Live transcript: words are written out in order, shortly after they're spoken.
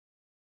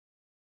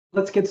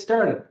Let's get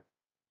started.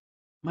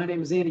 My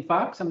name is Andy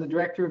Fox. I'm the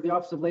Director of the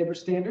Office of Labor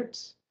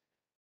Standards.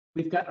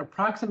 We've got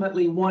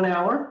approximately 1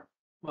 hour,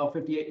 well,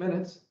 58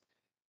 minutes.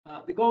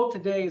 The goal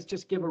today is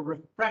just give a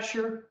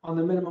refresher on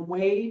the minimum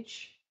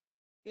wage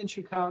in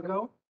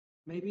Chicago.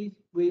 Maybe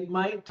we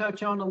might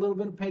touch on a little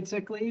bit of paid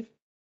sick leave.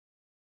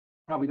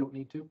 Probably don't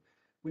need to.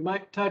 We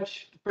might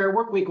touch the Fair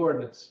Work Week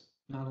ordinance,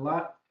 not a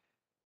lot.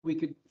 We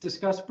could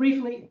discuss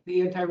briefly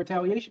the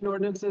anti-retaliation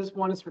ordinances.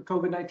 One is for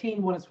COVID-19,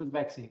 one is for the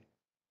vaccine.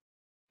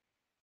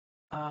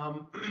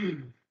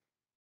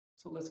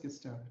 So let's get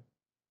started.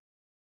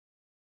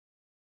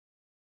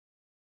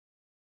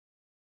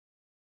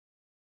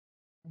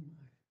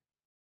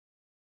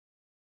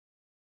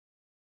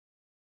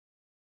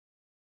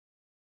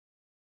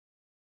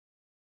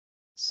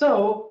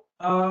 So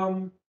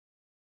I'll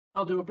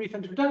do a brief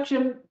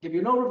introduction, give you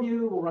an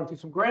overview. We'll run through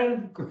some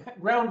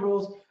ground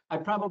rules. I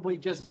probably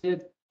just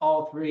did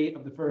all three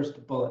of the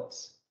first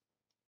bullets.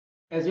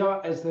 As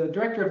the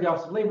Director of the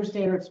Office of Labor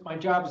Standards, my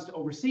job is to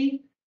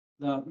oversee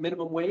the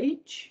minimum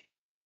wage,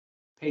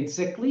 paid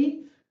sick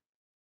leave,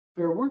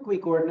 Fair Work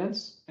Week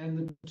ordinance, and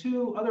the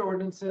two other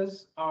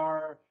ordinances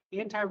are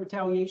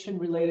anti-retaliation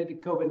related to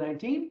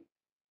COVID-19,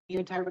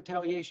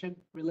 anti-retaliation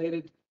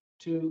related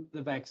to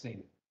the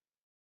vaccine.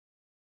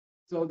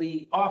 So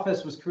the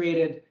office was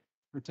created to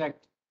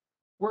protect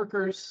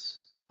workers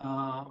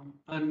on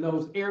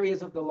those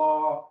areas of the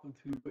law.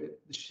 Through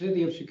the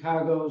City of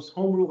Chicago's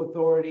Home Rule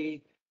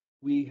Authority,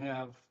 we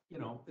have,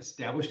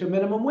 established a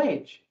minimum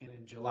wage. And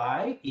in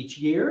July each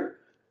year,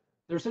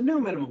 there's a new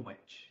minimum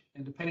wage.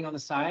 And depending on the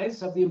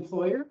size of the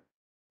employer,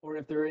 or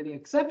if there are any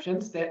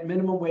exceptions, that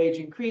minimum wage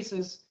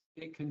increases.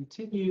 It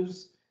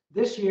continues.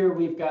 This year,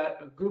 we've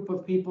got a group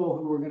of people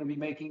who are going to be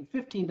making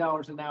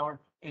 $15 an hour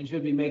and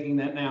should be making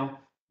that now.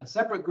 A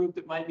separate group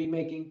that might be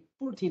making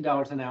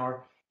 $14 an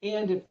hour.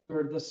 And if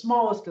you're the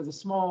smallest of the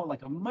small,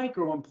 like a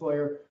micro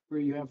employer,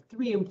 where you have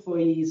 3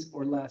 employees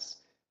or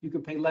less, you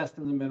could pay less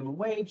than the minimum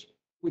wage,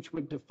 which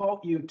would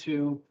default you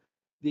to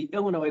the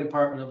Illinois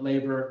Department of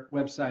Labor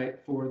website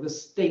for the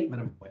state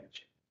minimum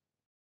wage.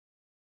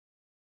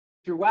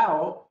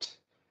 Throughout,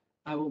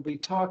 I will be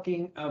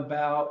talking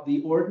about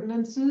the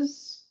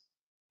ordinances,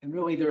 and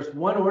really there's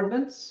one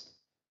ordinance.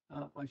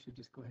 I should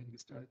just go ahead and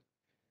get started.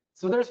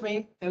 So there's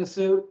me in a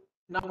suit.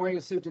 Not wearing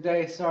a suit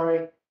today,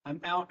 sorry.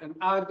 I'm out in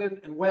Ogden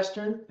and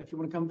Western. If you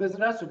want to come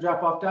visit us or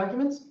drop off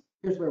documents,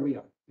 here's where we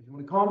are. If you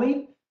want to call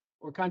me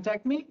or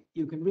contact me,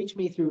 you can reach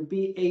me through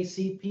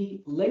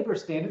BACP Labor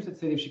Standards at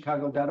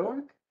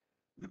cityofchicago.org.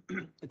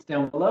 It's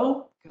down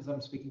below because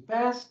I'm speaking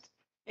fast.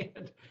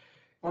 And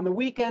on the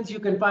weekends, you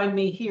can find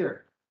me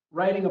here,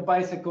 riding a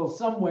bicycle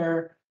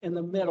somewhere in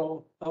the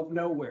middle of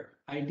nowhere.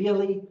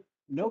 Ideally,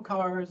 no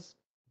cars,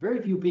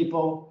 very few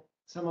people,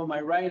 some of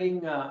my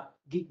riding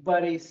geek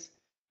buddies,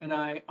 and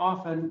I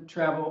often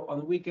travel on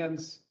the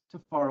weekends to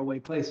faraway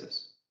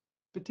places,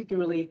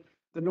 particularly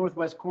the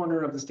northwest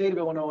corner of the state of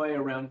Illinois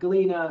around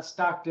Galena,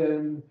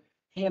 Stockton,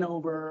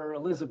 Hanover,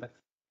 Elizabeth.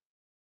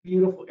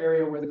 Beautiful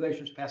area where the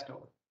glaciers passed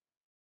over.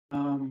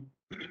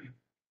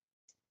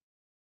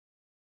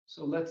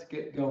 So let's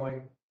get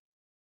going.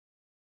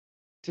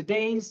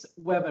 Today's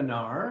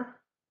webinar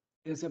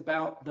is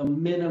about the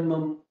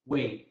minimum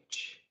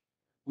wage,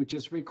 which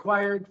is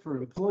required for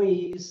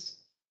employees,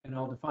 and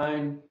I'll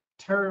define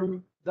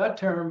the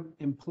term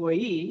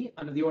employee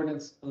under the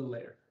ordinance a little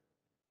later.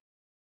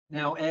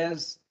 Now,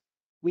 as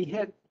we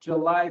hit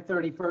July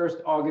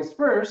 31st, August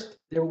 1st,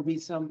 there will be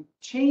some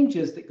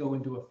changes that go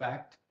into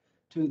effect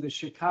to the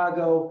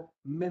Chicago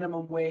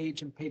minimum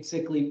wage and paid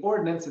sick leave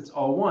ordinance. It's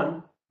all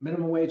one,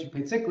 minimum wage and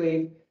paid sick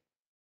leave,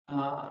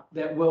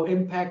 that will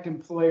impact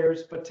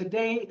employers. But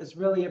today is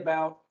really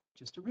about,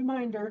 just a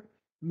reminder,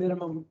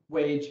 minimum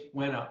wage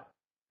went up.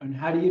 And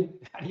how do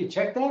you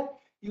check that?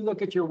 You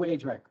look at your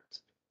wage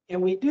records.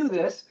 And we do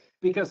this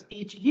because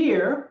each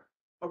year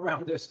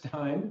around this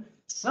time,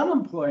 some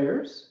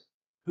employers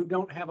who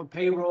don't have a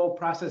payroll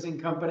processing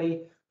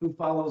company who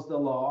follows the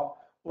law,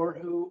 or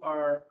who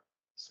are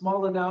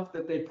small enough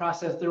that they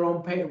process their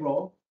own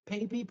payroll,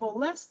 pay people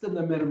less than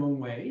the minimum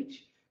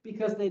wage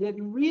because they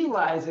didn't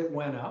realize it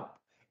went up.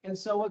 And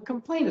so a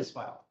complaint is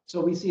filed.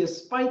 So we see a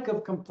spike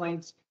of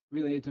complaints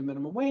related to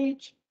minimum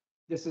wage.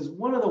 This is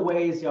one of the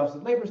ways the Office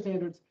of Labor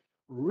Standards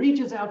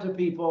reaches out to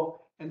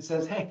people and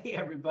says, hey,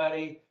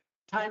 everybody,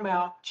 time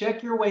out,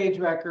 check your wage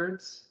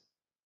records.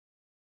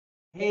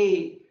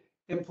 Hey,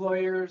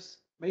 employers,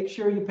 make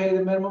sure you pay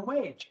the minimum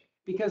wage,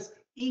 because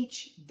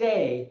each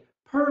day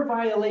per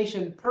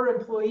violation per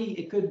employee,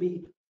 it could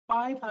be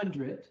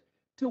 $500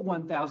 to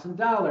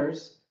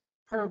 $1,000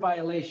 per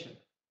violation.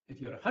 If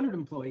you had 100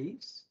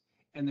 employees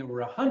and there were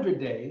 100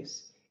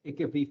 days, it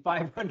could be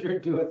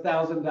 $500 to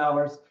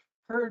 $1,000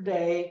 per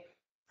day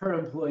per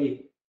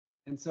employee.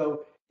 And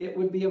so it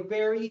would be a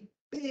very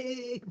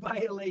big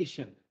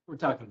violation we're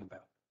talking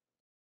about.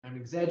 I'm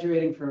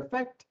exaggerating for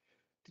effect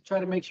to try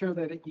to make sure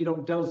that you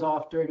don't doze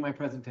off during my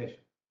presentation.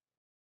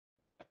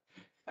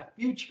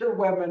 Future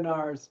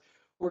webinars,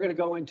 we're going to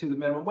go into the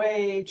minimum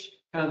wage,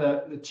 kind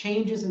of the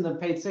changes in the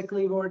paid sick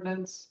leave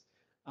ordinance,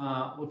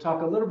 We'll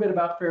talk a little bit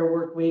about Fair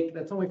Work Week.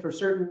 That's only for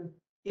certain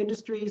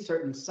industries,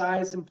 certain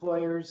size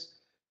employers.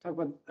 Talk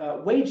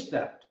about wage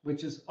theft,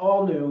 which is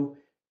all new,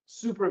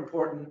 super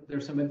important.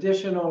 There's some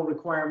additional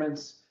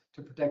requirements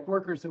to protect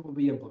workers that will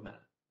be implemented.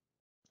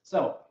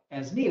 So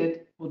as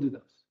needed, we'll do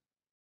those.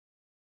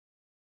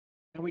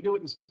 And we do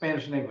it in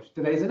Spanish and English.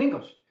 Today's in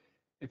English.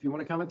 If you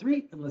want to come in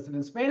 3 and listen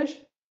in Spanish,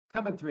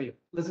 come in 3,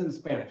 listen in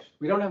Spanish.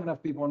 We don't have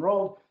enough people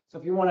enrolled. So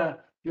if you want to,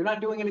 if you're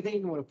not doing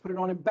anything, you want to put it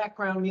on in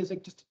background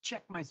music just to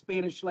check my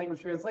Spanish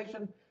language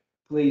translation,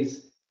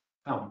 please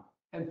come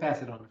and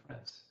pass it on to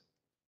friends.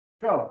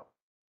 So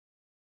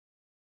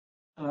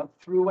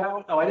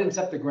throughout, oh, I didn't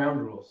set the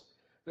ground rules.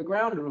 The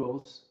ground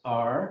rules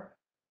are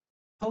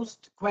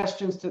post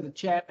questions to the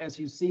chat as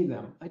you see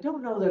them. I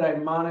don't know that I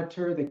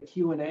monitor the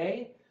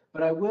Q&A,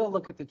 but I will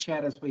look at the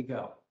chat as we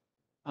go.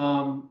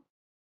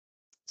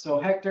 So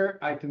Hector,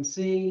 I can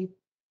see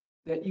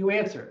that you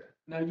answered.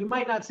 Now you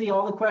might not see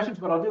all the questions.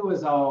 What I'll do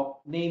is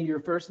I'll name your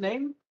first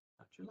name,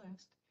 not your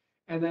last,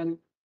 and then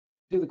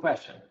do the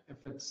question.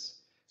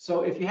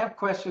 So if you have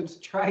questions,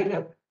 try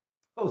to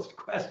post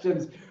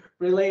questions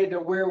related to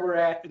where we're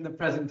at in the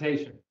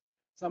presentation.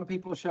 Some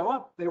people show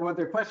up, they want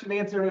their question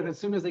answered, and as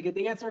soon as they get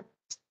the answer,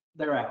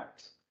 they're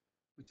out,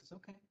 which is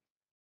okay.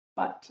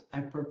 But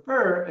I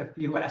prefer if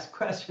you ask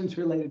questions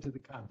related to the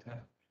content.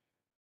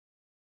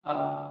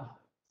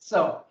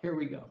 So here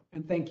we go.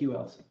 And thank you,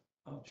 Elsa.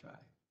 I'll try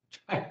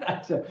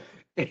not to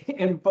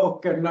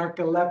invoke a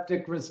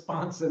narcoleptic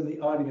response in the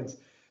audience.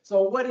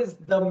 So what is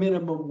the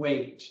minimum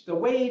wage? The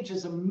wage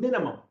is a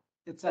minimum.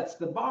 It sets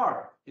the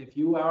bar. If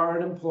you are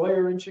an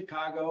employer in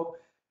Chicago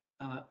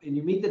and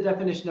you meet the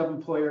definition of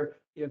employer,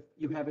 if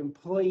you have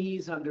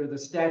employees under the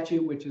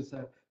statute, which is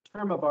a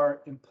term of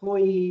art,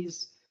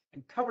 employees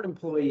and covered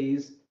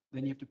employees,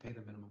 then you have to pay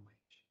the minimum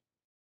wage.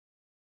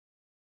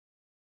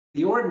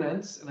 The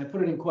ordinance, and I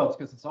put it in quotes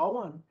because it's all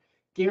one,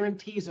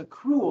 guarantees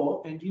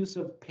accrual and use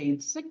of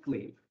paid sick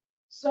leave.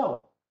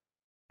 So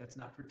that's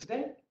not for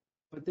today,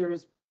 but there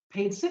is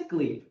paid sick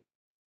leave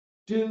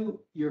due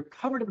your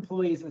covered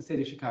employees in the state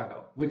of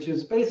Chicago, which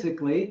is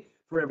basically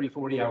for every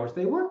 40 hours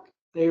they work,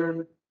 they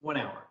earn 1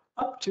 hour,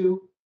 up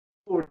to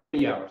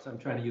 40 hours. I'm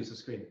trying to use the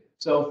screen.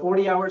 So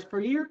 40 hours per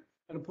year,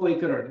 an employee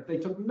could earn. If they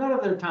took none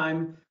of their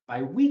time,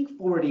 by week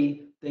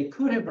 40, they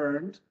could have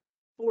earned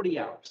 40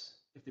 hours.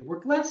 If they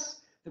work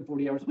less than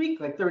 40 hours a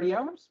week, like 30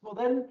 hours, well,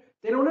 then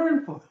they don't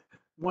earn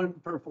 1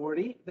 per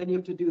 40. Then you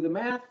have to do the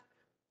math.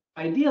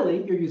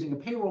 Ideally, you're using a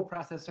payroll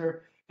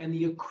processor, and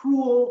the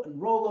accrual and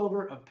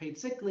rollover of paid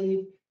sick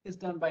leave is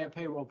done by a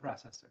payroll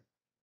processor.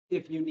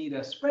 If you need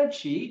a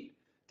spreadsheet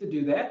to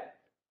do that,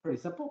 pretty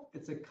simple.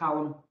 It's a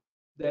column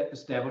that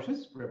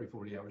establishes for every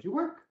 40 hours you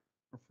work,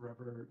 or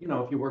forever,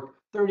 if you work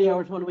 30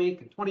 hours one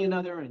week and 20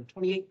 another and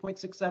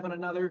 28.67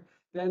 another,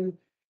 then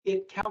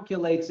it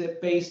calculates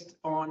it based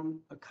on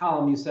a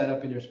column you set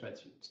up in your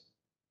spreadsheets.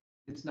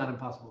 It's not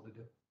impossible to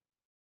do.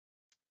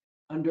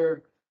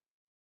 Under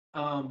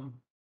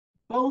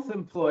both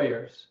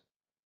employers,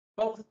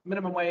 both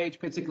minimum wage,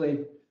 paid sick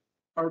leave,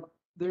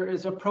 there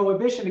is a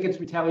prohibition against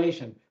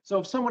retaliation. So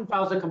if someone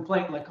files a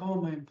complaint like, oh,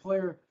 my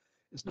employer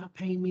is not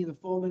paying me the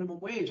full minimum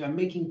wage, I'm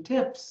making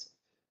tips,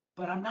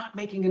 but I'm not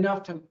making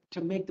enough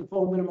to make the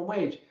full minimum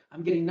wage.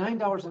 I'm getting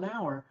 $9 an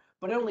hour,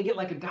 but I only get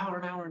like $1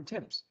 an hour in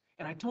tips.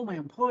 And I told my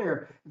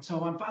employer, and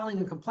so I'm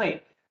filing a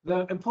complaint.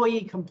 The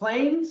employee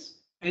complains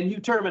and you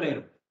terminate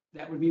them.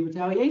 That would be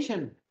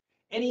retaliation.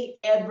 Any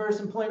adverse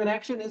employment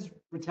action is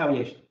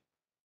retaliation.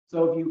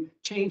 So if you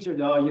change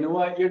your, oh, you know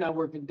what, you're not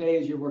working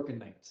days, you're working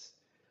nights.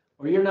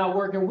 Or you're not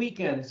working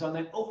weekends on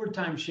that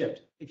overtime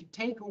shift. If you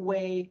take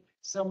away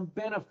some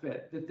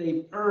benefit that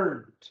they've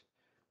earned,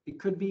 it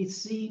could be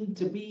seen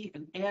to be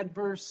an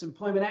adverse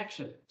employment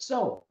action.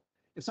 So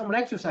if someone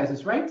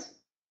exercises rights,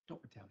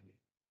 don't retaliate.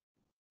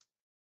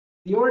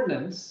 The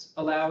ordinance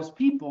allows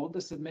people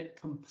to submit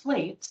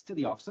complaints to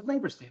the Office of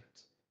Labor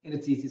Standards, and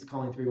it's easy as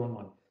calling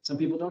 311. Some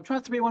people don't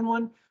trust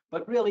 311,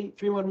 but really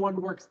 311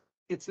 works.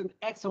 It's an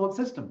excellent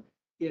system.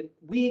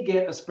 We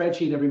get a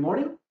spreadsheet every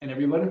morning, and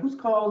everyone who's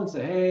called and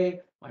say,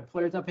 hey, my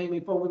employer's not paying me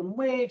full minimum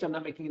wage, I'm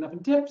not making enough in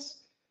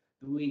tips.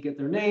 We get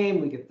their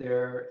name, we get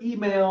their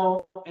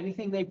email,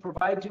 anything they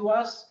provide to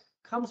us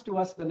comes to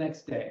us the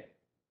next day.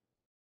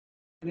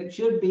 And it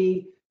should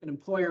be an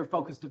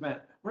employer-focused event.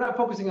 We're not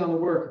focusing on the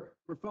worker.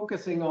 We're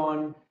focusing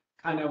on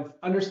kind of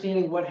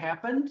understanding what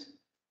happened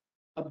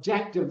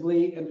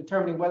objectively and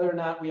determining whether or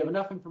not we have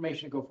enough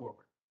information to go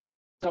forward.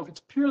 So if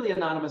it's purely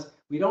anonymous,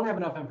 we don't have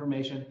enough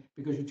information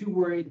because you're too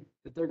worried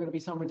that there's going to be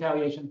some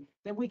retaliation,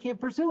 then we can't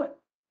pursue it.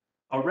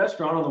 A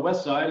restaurant on the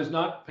west side is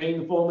not paying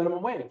the full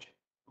minimum wage.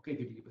 Okay,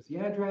 could you give us the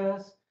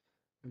address?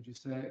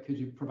 Could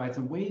you provide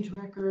some wage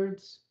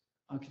records?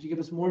 Could you give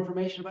us more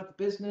information about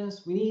the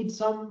business? We need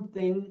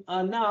something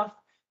enough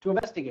to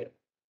investigate.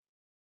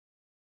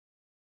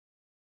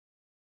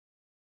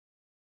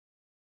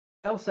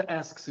 Elsa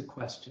asks a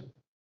question,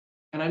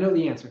 and I know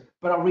the answer,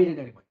 but I'll read it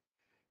anyway.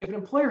 If an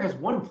employer has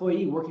 1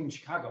 employee working in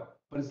Chicago,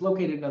 but is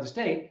located in another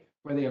state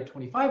where they have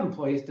 25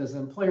 employees, does the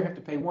employer have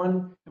to pay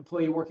 1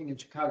 employee working in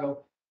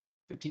Chicago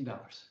 $15.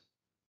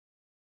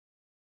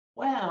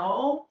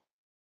 Well,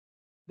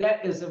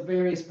 that is a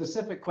very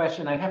specific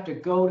question. I have to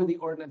go to the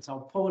ordinance. I'll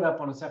pull it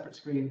up on a separate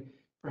screen,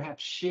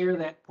 perhaps share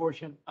that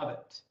portion of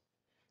it.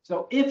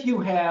 So if you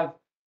have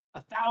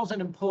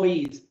 1,000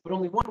 employees, but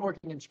only one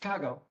working in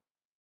Chicago,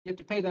 you have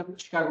to pay them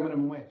Chicago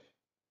minimum wage.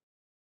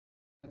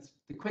 That's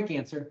the quick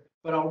answer,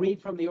 but I'll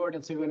read from the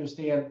ordinance so you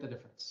understand the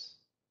difference.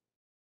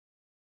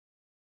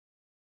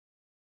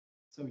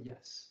 So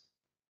yes.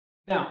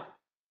 Now,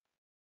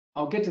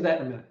 I'll get to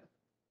that in a minute.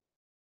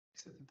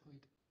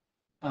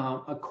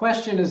 A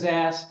question is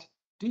asked,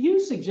 do you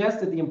suggest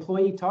that the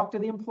employee talk to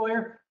the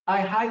employer?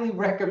 I highly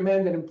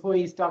recommend that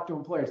employees talk to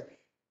employers.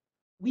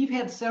 We've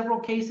had several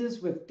cases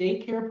with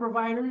daycare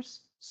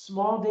providers,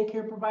 small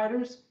daycare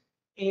providers,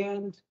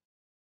 and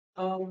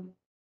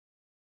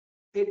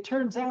it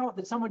turns out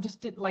that someone just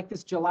did like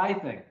this July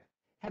thing.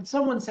 Had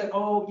someone said,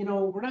 oh, you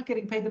know, we're not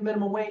getting paid the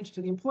minimum wage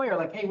to the employer,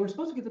 like, hey, we're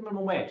supposed to get the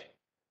minimum wage.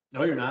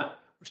 No, you're not.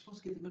 We're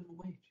supposed to get the minimum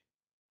wage.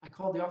 I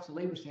called the Office of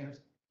Labor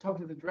Standards, talked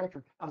to the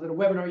director. I was at a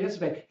webinar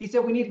yesterday. He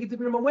said we need to get the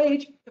minimum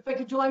wage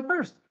effective July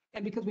 1st.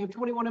 And because we have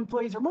 21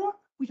 employees or more,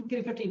 we should be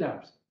getting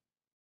 $15.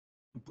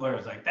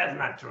 Employer's like, that's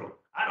not true.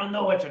 I don't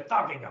know what you're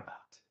talking about.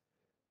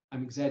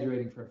 I'm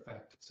exaggerating for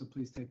effect, so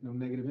please take no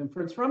negative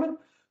inference from it.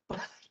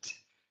 But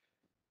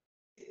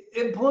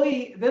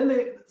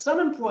some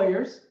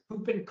employers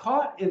who've been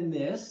caught in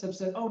this have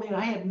said, oh man,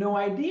 I had no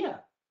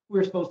idea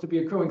we're supposed to be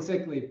accruing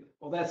sick leave.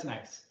 Well, that's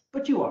nice,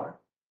 but you are.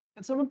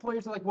 And some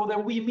employers are like, well,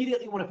 then we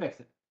immediately want to fix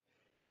it.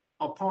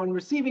 Upon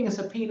receiving a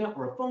subpoena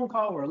or a phone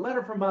call or a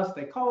letter from us,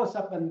 they call us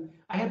up, and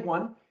I had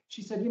one.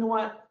 She said, you know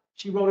what?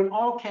 She wrote in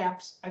all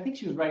caps. I think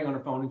she was writing on her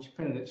phone and she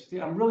printed it. She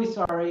said, I'm really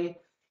sorry.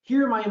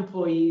 Here are my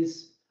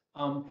employees.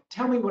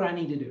 Tell me what I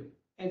need to do.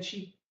 And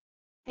she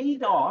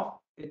paid off.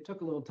 It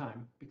took a little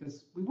time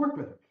because we worked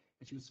with her.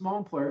 And she was a small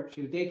employer.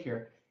 She had a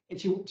daycare.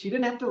 And she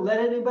didn't have to let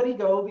anybody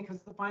go because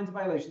of the fines and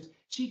violations.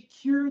 She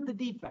cured the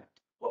defect.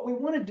 What we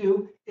want to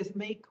do is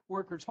make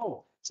workers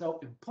whole. So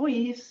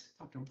employees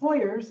talk to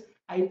employers.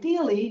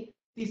 Ideally,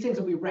 these things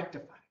will be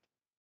rectified.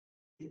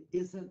 It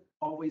isn't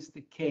always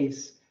the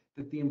case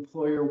that the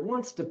employer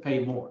wants to pay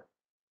more,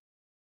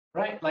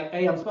 right? Like,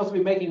 hey, I'm supposed to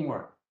be making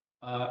more.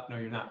 No,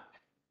 you're not.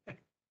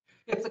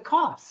 It's a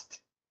cost.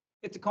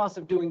 It's a cost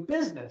of doing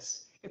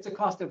business. It's a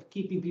cost of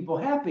keeping people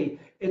happy.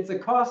 It's a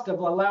cost of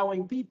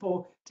allowing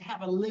people to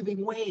have a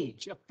living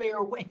wage, a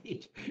fair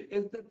wage.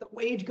 Is that the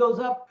wage goes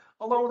up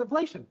along with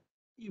inflation.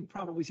 You've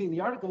probably seen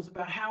the articles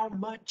about how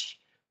much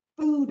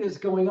food is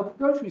going up at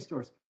grocery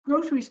stores.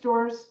 Grocery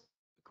stores,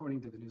 according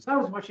to the news I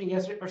was watching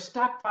yesterday, are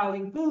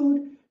stockpiling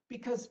food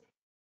because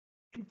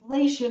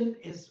inflation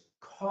is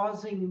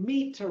causing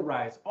meat to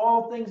rise.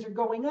 All things are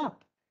going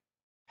up.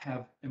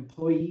 Have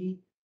employee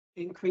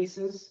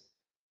increases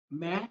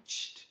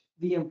matched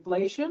the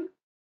inflation?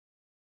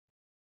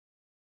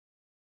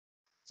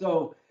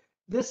 So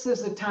this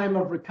is a time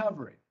of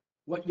recovery.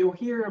 What you'll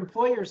hear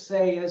employers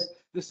say is,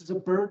 this is a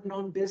burden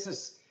on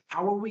business.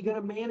 How are we going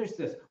to manage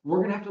this? We're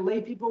going to have to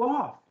lay people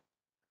off.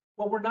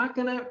 Well, we're not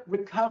going to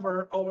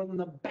recover on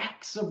the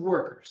backs of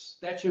workers.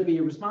 That should be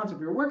a responsibility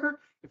of your worker.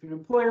 If you're an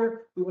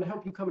employer, we want to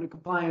help you come into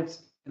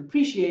compliance and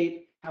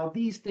appreciate how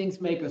these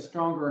things make a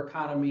stronger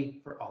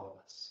economy for all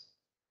of us.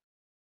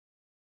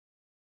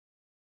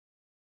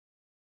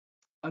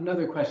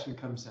 Another question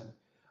comes in.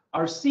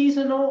 Are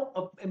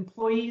seasonal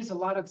employees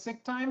allotted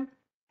sick time?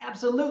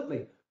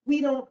 Absolutely.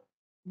 We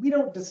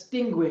don't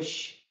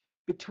distinguish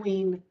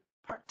between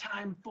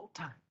part-time,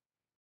 full-time.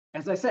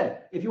 As I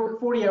said, if you work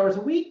 40 hours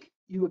a week,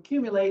 you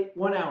accumulate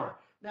 1 hour.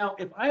 Now,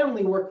 if I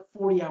only work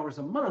 40 hours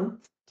a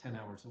month, 10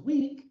 hours a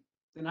week,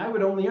 then I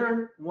would only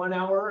earn 1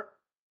 hour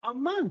a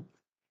month.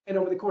 And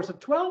over the course of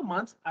 12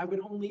 months, I would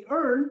only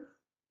earn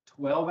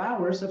 12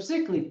 hours of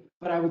sick leave,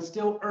 but I would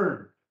still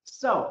earn.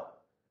 So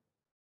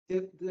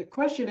the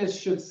question is,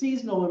 should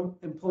seasonal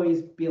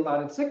employees be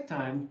allotted sick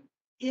time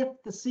if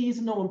the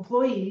seasonal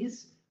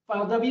employees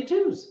file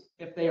W-2s?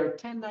 If they are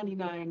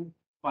 1099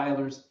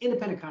 filers,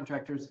 independent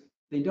contractors,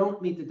 they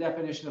don't meet the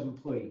definition of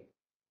employee.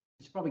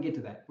 We should probably get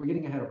to that. We're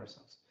getting ahead of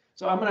ourselves.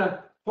 So I'm going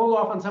to hold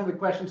off on some of the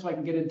questions so I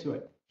can get into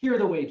it. Here are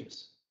the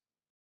wages.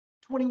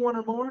 21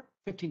 or more,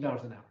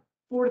 $15 an hour.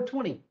 4 to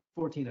 20,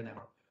 $14 an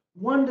hour.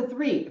 1 to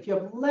 3, if you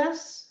have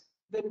less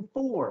than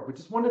 4, which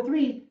is 1 to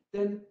 3,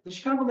 then the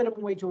Chicago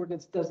minimum wage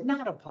ordinance does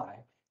not apply.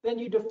 Then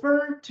you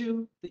defer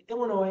to the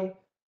Illinois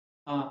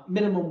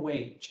minimum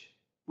wage,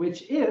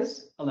 which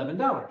is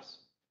 $11.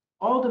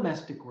 All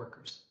domestic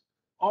workers,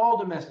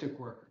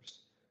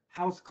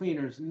 house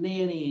cleaners,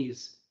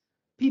 nannies,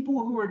 people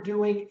who are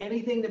doing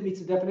anything that meets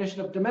the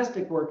definition of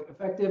domestic work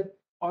effective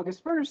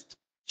August 1st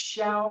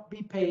shall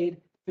be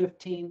paid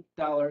 $15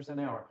 an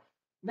hour.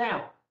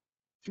 Now,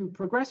 through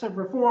progressive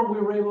reform,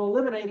 we were able to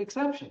eliminate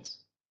exceptions.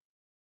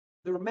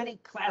 There were many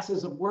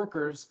classes of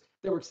workers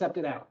that were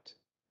accepted out.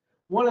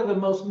 One of the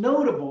most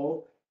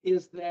notable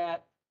is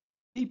that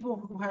people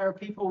who hire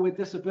people with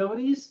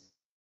disabilities,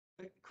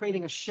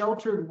 creating a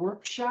sheltered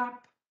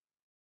workshop,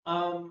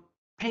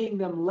 paying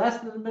them less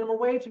than the minimum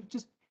wage,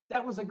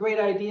 that was a great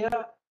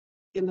idea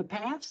in the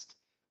past.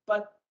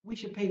 but we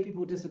should pay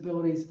people with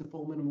disabilities the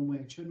full minimum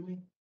wage, shouldn't we?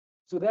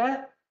 So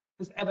that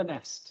has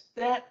evanesced.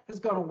 That has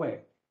gone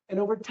away. And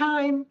over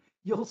time,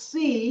 you'll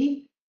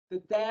see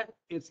that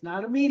it's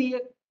not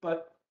immediate,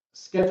 but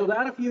scheduled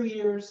out a few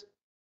years,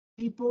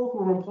 people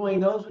who are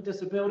employing those with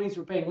disabilities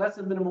who are paying less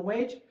than minimum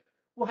wage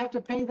will have to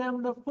pay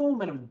them the full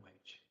minimum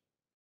wage,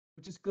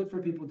 which is good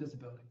for people with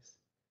disabilities.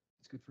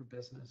 It's good for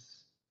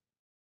business.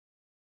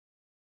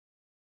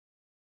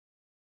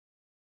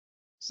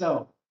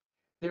 So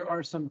there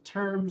are some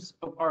terms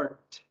of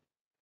art.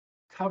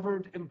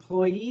 Covered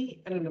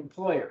employee and an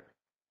employer.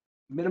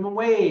 Minimum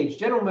wage,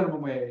 general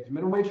minimum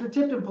wage for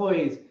tipped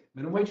employees,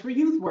 minimum wage for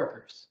youth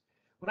workers.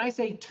 When I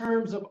say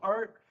terms of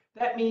art,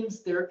 that means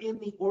they're in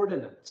the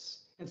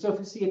ordinance. And so if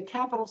you see a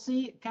capital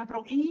C,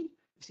 capital E,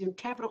 you see a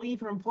capital E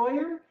for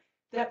employer,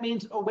 that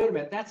means, oh, wait a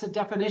minute, that's a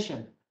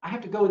definition. I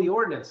have to go with the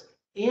ordinance.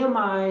 Am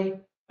I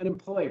an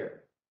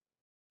employer?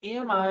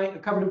 Am I a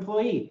covered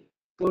employee?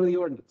 Go to the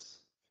ordinance.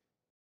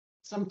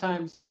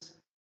 Sometimes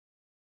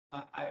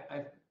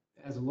I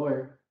as a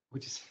lawyer,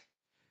 which is,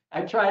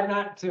 I try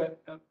not to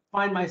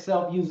find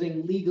myself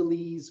using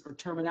legalese or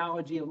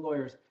terminology of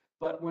lawyers,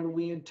 but when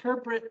we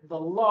interpret the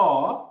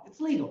law, it's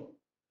legal.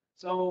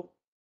 So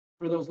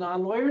for those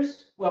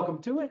non-lawyers, welcome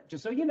to it.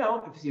 Just so you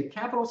know, if you see a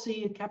capital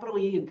C, a capital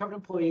E, and covered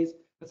employees,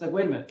 it's like,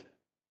 wait a minute,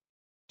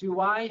 do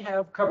I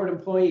have covered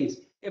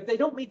employees? If they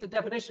don't meet the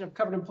definition of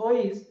covered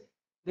employees,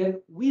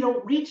 then we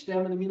don't reach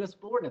them in the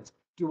municipal ordinance.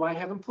 Do I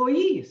have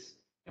employees?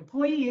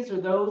 Employees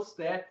are those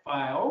that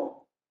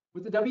file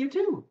with the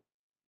W-2.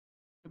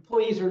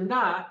 Employees are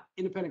not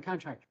independent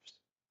contractors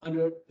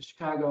under the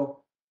Chicago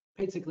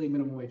basically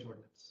minimum wage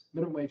ordinance,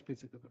 minimum wage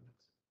basically ordinance.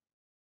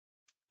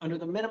 Under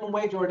the minimum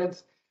wage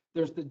ordinance,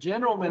 there's the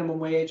general minimum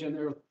wage, and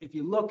there, if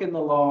you look in the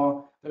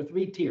law, there are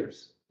 3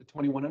 tiers: the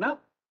 21 and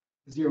up,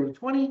 0 to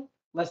 20,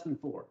 less than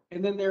 4,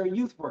 and then there are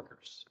youth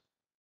workers.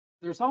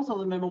 There's also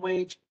the minimum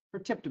wage for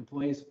tipped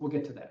employees. We'll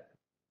get to that.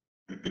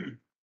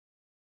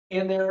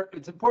 And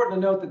it's important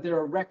to note that there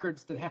are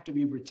records that have to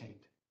be retained.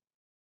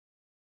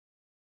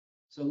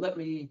 So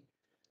I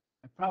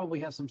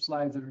probably have some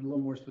slides that are a little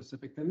more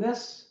specific than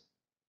this.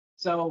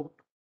 So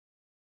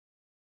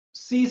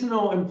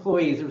seasonal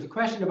employees, there was a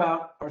question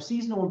about, are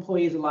seasonal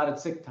employees allotted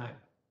sick time?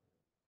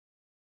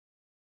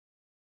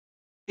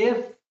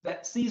 If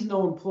that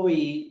seasonal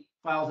employee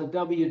files a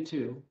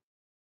W-2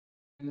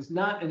 and is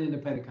not an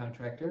independent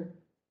contractor,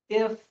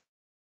 if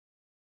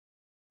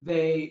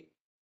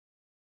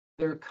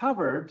they're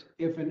covered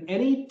if in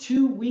any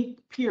 2-week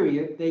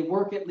period they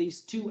work at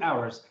least 2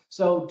 hours.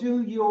 So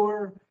do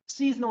your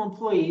seasonal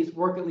employees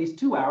work at least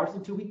 2 hours in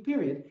a 2-week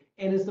period?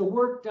 And is the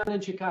work done in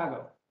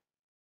Chicago?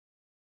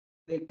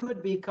 They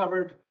could be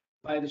covered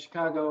by the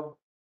Chicago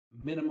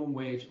minimum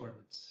wage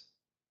ordinance.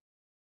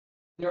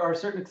 There are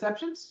certain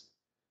exceptions.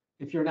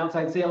 If you're an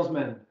outside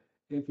salesman,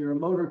 if you're a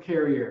motor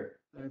carrier,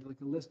 I have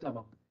like a list of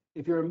them.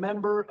 If you're a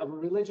member of a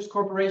religious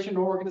corporation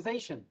or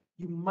organization,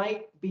 you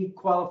might be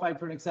qualified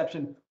for an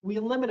exception. We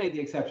eliminate the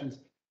exceptions.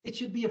 It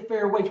should be a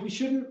fair wage. We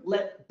shouldn't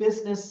let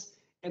business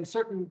and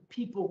certain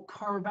people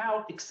carve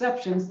out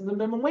exceptions to the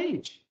minimum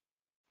wage.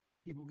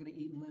 People are going to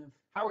eat and live.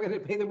 How are we going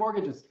to pay their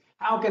mortgages?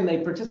 How can they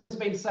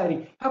participate in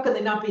society? How can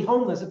they not be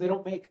homeless if they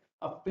don't make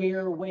a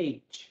fair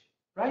wage,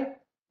 right?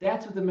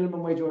 That's what the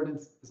minimum wage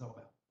ordinance is all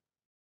about.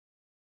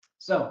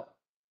 So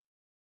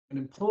an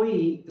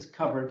employee is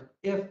covered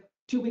if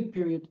 2-week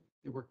period,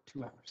 they work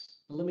 2 hours.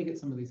 But let me get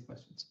some of these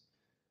questions.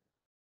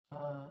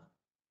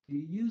 Do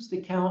you use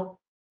the count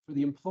for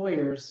the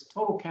employer's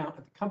total count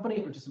at the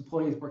company or just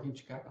employees working in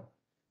Chicago?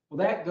 Well,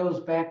 that goes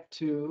back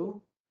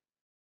to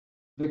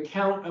the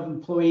count of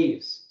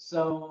employees.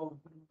 So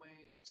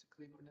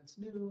basically ordinance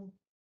new.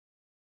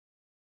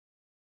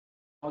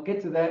 I'll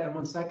get to that in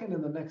 1 second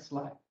in the next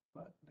slide.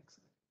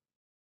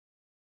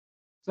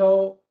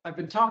 So I've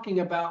been talking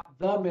about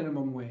the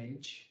minimum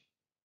wage.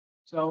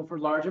 So for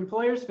large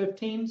employers,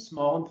 15,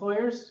 small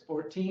employers,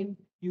 14,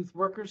 youth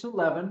workers,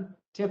 11,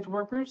 tipped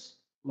workers,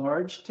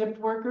 large tipped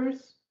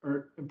workers,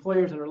 or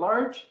employers that are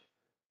large,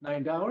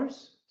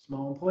 $9,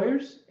 small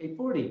employers,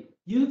 $8.40.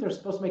 Youth are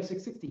supposed to make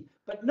 $6.60.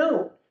 But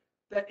note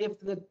that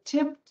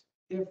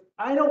if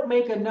I don't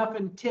make enough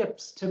in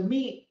tips to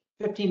meet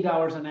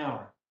 $15 an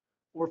hour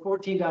or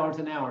 $14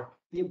 an hour,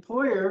 the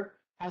employer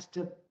has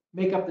to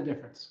make up the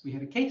difference. We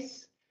had a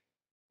case.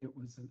 It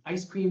was an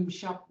ice cream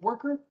shop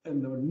worker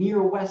in the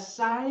near west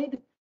side.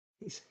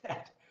 He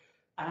said,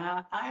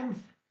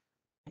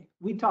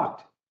 we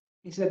talked.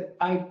 He said,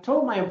 I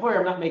told my employer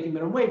I'm not making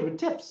minimum wage with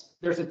tips.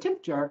 There's a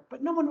tip jar,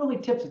 but no one really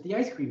tips at the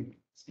ice cream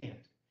stand.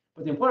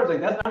 But the employer's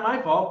like, that's not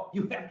my fault.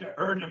 You have to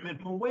earn a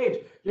minimum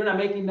wage. You're not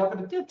making enough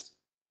of the tips.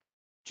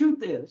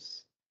 Truth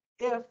is,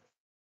 if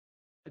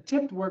a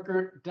tipped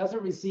worker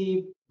doesn't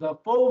receive the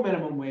full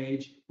minimum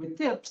wage with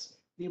tips,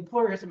 the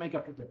employer has to make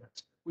up the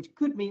difference, which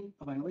could mean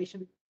a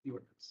violation of the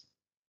ordinance.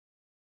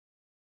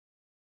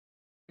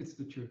 It's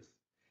the truth.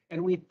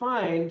 And we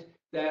find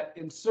that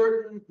in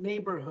certain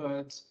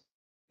neighborhoods,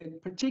 and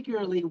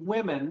particularly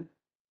women,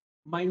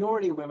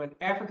 minority women,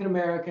 African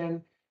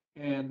American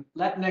and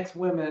Latinx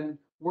women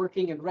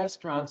working in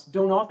restaurants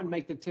don't often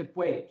make the tip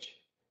wage.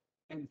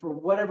 And for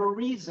whatever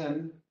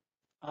reason,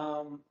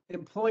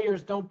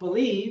 employers don't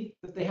believe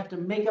that they have to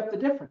make up the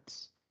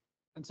difference.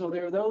 And so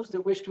there are those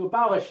that wish to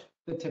abolish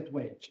the tipped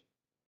wage.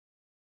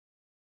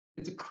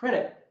 It's a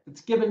credit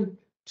that's given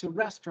to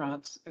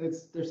restaurants, and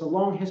there's a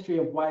long history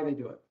of why they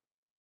do it.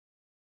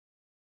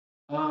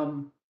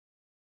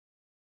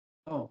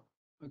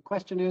 The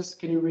question is,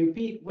 can you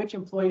repeat which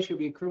employee should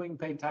be accruing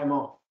paid time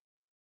off?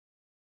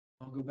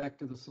 I'll go back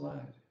to the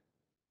slide.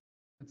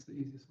 That's the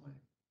easiest way.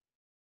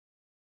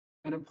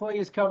 An employee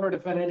is covered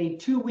if at any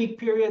 2-week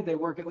period they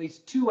work at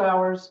least 2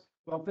 hours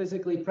while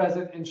physically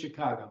present in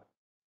Chicago.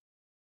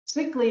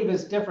 Sick leave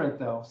is different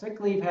though. Sick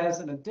leave has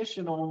an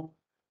additional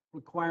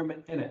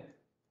requirement in it.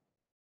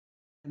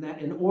 And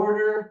that in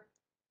order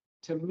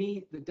to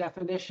meet the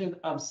definition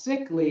of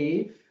sick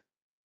leave,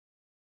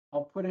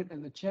 I'll put it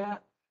in the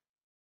chat.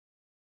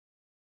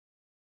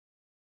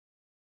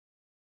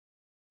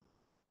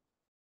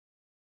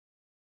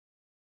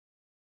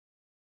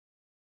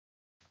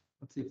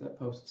 Let's see if that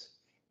posts.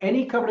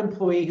 Any covered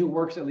employee who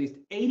works at least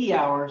 80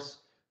 hours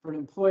for an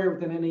employer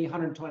within any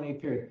 120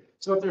 period.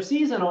 So if they're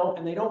seasonal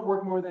and they don't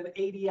work more than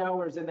 80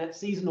 hours in that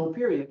seasonal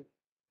period,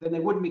 then they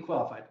wouldn't be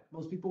qualified.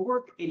 Most people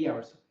work 80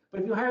 hours.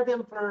 But if you hire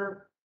them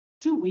for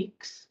 2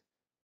 weeks,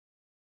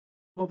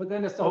 well, but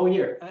then it's the whole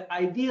year.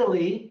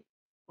 Ideally,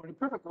 or in a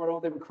perfect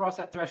world, they would cross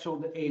that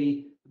threshold at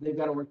 80. They've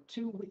got to work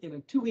in a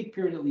 2-week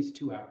period, at least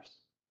 2 hours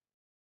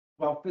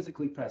while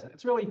physically present.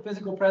 It's really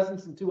physical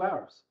presence in 2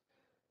 hours.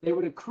 They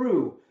would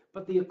accrue,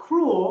 but the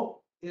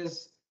accrual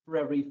is for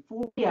every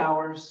 40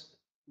 hours,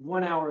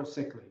 1 hour of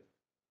sick leave.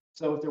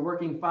 So if they're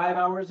working 5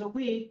 hours a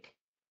week,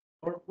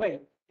 or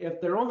wait, if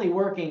they're only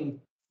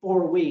working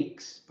 4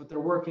 weeks, but they're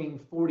working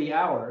 40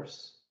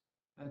 hours,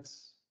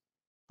 that's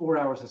 4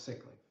 hours of sick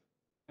leave.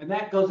 And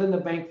that goes in the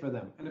bank for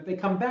them. And if they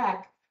come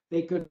back,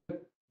 they could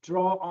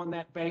draw on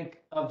that bank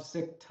of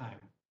sick time.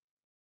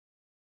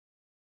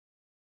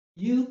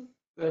 Youth,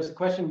 there's a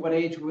question, what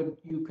age would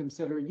you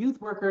consider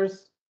youth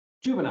workers?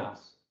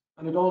 Juveniles.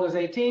 An adult is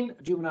 18,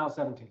 a juvenile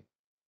 17.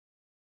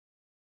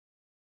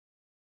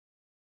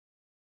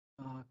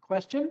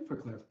 Question for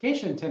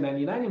clarification,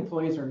 1099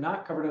 employees are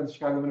not covered under the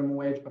Chicago minimum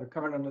wage, but are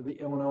covered under the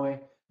Illinois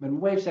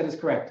minimum wage. That is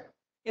correct.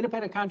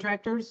 Independent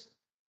contractors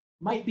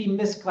might be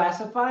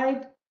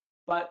misclassified,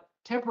 but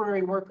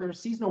temporary workers,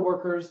 seasonal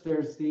workers,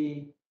 there's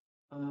the,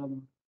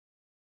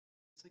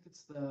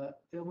 it's the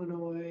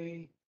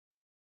Illinois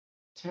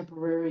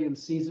Temporary and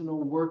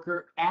Seasonal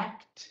Worker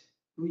Act.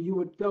 You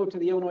would go to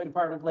the Illinois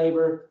Department of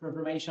Labor for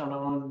information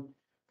on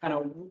kind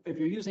of, if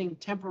you're using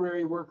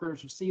temporary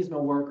workers or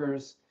seasonal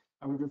workers,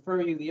 I would refer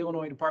you to the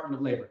Illinois Department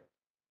of Labor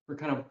for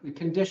kind of the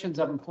conditions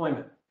of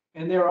employment.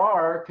 And there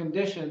are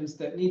conditions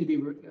that need to be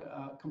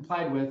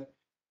complied with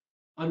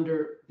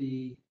under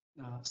the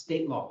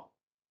state law.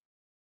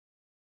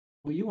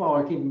 Well, you all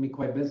are keeping me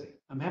quite busy.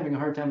 I'm having a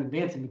hard time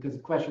advancing because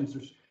the questions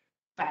are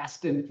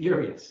fast and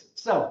furious.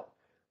 So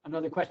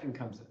another question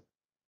comes in.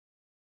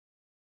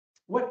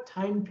 What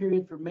time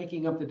period for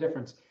making up the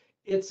difference?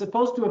 It's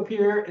supposed to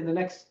appear in the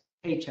next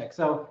paycheck.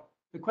 So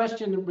the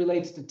question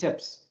relates to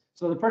tips.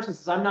 So the person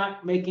says, I'm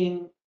not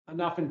making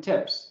enough in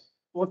tips.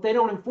 Well, if they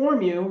don't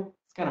inform you,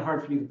 it's kind of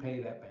hard for you to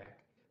pay that back.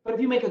 But if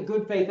you make a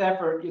good faith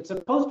effort, it's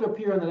supposed to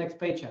appear on the next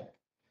paycheck.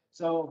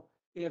 So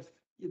if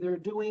they're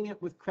doing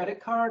it with credit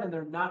card and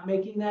they're not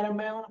making that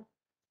amount,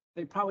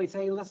 they probably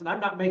say, listen, I'm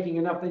not making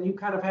enough. Then you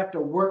kind of have to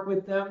work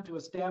with them to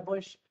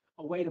establish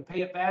a way to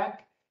pay it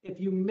back. If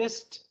you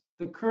missed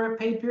the current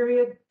pay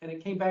period and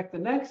it came back the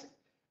next,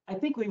 I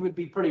think we would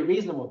be pretty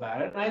reasonable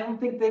about it. And I don't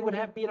think they would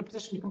be in a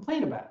position to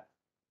complain about it.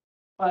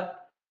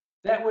 But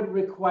that would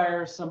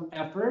require some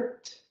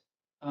effort.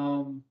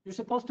 You're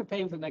supposed to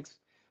pay the next,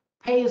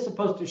 pay is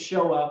supposed to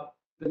show up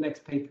the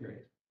next pay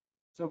period.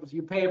 So if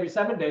you pay every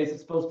 7 days,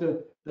 it's supposed to,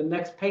 the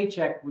next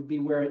paycheck would be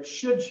where it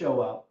should show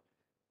up.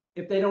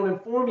 If they don't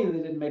inform you that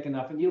they didn't make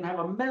enough and you don't have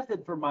a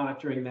method for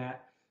monitoring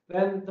that,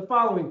 then the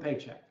following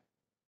paycheck.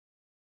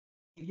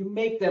 If you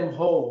make them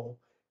whole,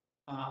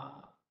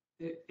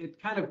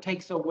 it kind of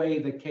takes away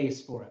the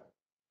case for it.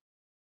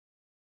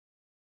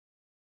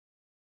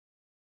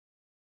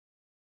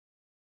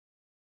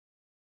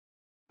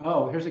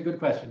 Oh, here's a good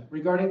question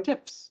regarding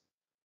tips.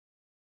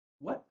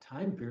 What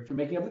time period for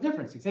making up the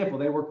difference? Example,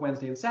 they work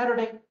Wednesday and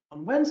Saturday.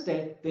 On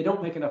Wednesday, they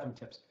don't make enough in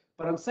tips.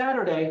 But on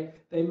Saturday,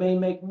 they may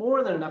make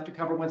more than enough to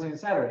cover Wednesday and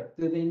Saturday.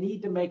 Do they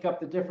need to make up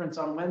the difference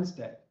on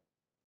Wednesday?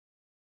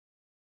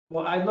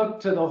 Well, I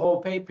look to the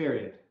whole pay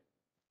period.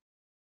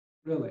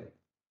 Really?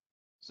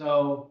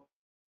 So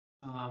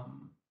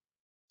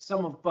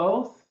some of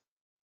both.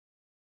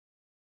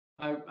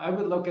 I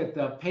would look at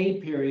the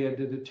pay period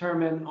to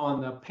determine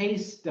on the pay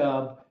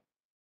stub,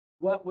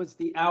 what was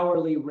the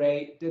hourly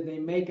rate? Did they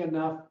make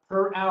enough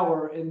per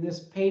hour in this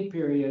pay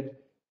period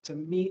to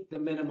meet the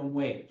minimum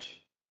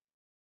wage?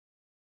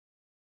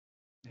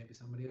 Maybe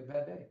somebody had a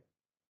bad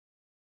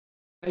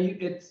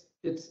day.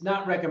 It's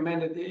not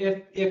recommended.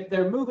 If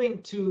they're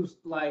moving to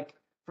like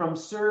from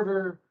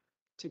server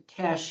to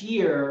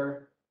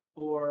cashier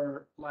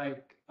or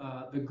like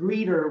the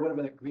greeter,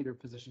 whatever that greeter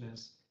position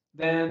is,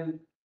 then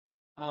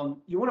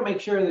you want to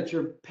make sure that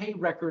your pay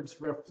records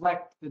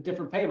reflect the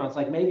different pay amounts.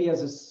 Like maybe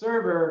as a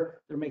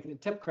server, they're making a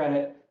tip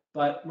credit,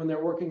 but when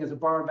they're working as a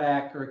bar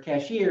back or a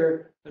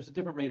cashier, there's a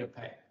different rate of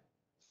pay.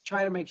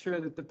 Try to make sure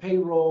that the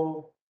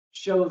payroll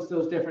shows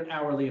those different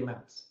hourly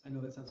amounts. I know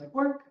that sounds like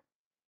work,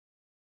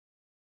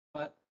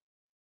 but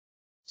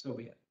so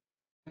be it.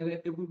 And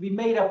it would be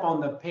made up on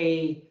the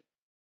pay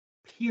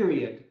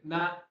period,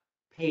 not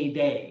pay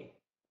day,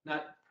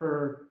 not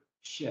per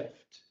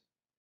shift,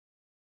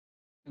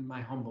 in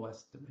my humble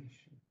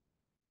estimation.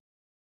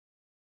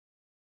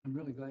 I'm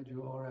really glad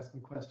you all are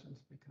asking questions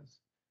because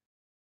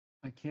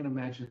I can't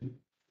imagine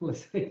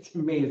listening to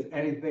me as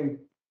anything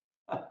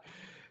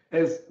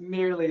as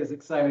nearly as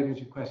exciting as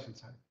your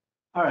questions are.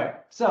 All right,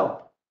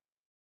 so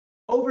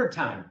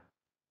overtime.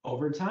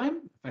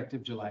 Overtime,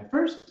 effective July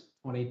 1st,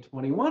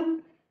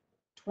 2021,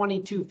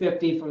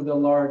 $22.50 for the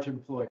large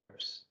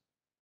employers.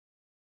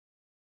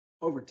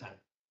 Overtime.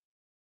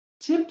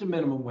 Tipped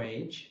minimum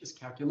wage is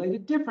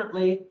calculated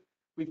differently.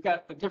 We've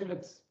got a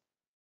different,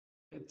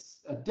 it's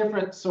a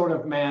different sort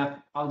of math.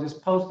 I'll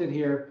just post it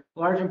here.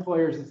 Large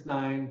employers, it's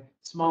 9,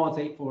 small, it's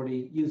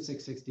 840, youth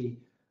 660.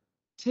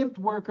 Tipped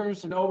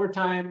workers and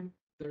overtime,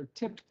 their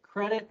tipped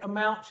credit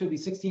amount should be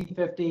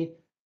 $16.50.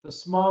 The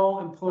small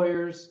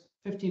employers,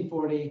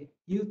 $15.40.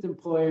 Youth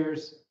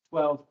employers,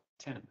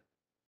 $12.10.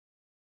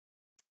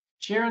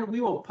 Sharon,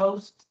 we will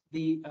post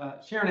the,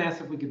 Sharon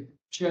asked if we could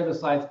share the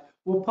slides.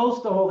 We'll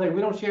post the whole thing.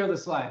 We don't share the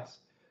slides,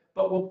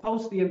 but we'll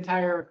post the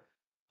entire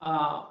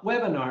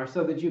webinar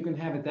so that you can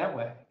have it that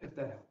way, if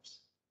that helps.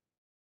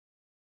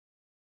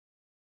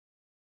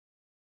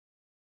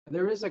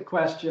 There is a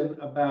question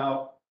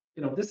about,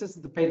 this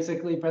isn't the paid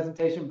sick leave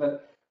presentation,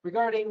 but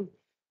regarding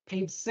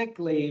paid sick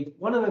leave,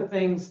 one of the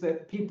things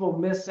that people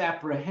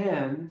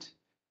misapprehend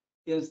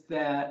is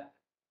that,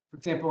 for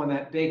example, in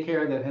that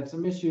daycare that had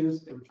some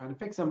issues, they were trying to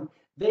fix them,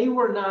 they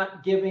were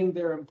not giving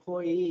their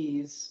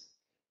employees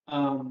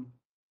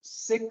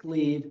sick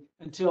leave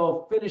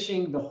until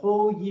finishing the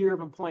whole year of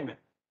employment.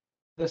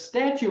 The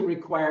statute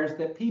requires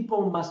that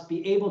people must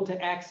be able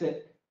to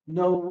exit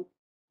no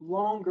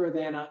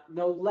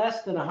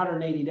less than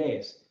 180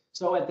 days.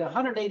 So at the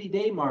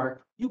 180-day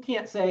mark, you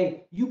can't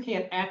say you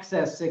can't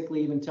access sick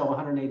leave until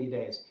 180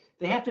 days.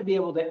 They have to be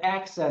able to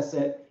access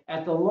it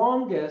at the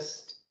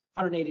longest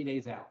 180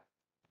 days out.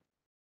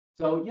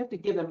 So you have to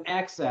give them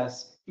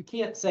access. You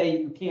can't say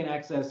you can't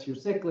access your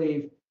sick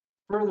leave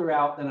further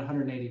out than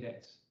 180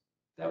 days.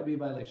 That would be a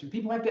violation.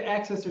 People have to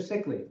access their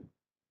sick leave.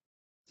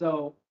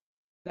 So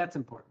that's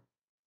important.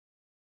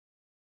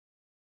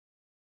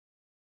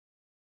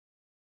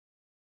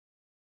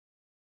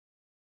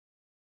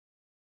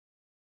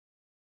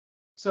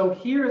 So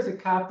here is a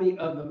copy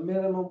of the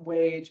minimum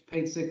wage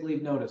paid sick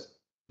leave notice.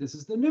 This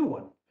is the new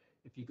one.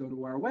 If you go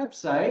to our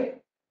website,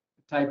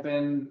 type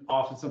in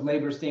Office of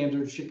Labor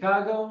Standards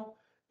Chicago,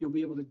 you'll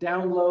be able to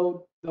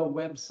download the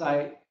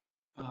website,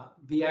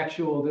 the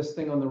actual, this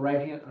thing on the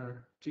right hand,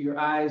 or to your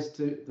eyes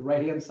to the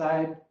right hand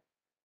side,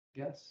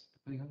 yes,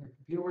 depending on your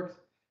computer works.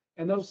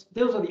 And those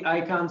are the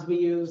icons we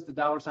use, the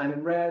 $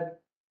 in red,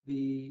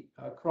 the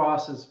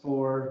cross is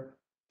for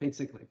paid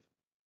sick leave.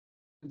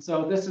 And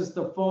so this is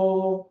the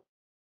full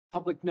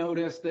public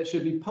notice that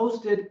should be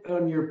posted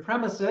on your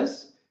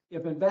premises.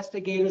 If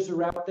investigators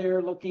are out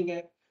there looking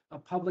at a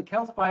public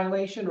health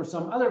violation or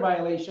some other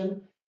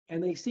violation,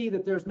 and they see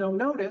that there's no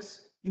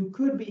notice, you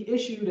could be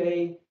issued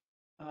a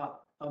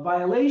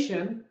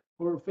violation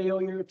for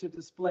failure to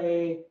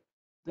display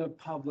the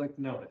public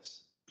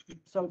notice.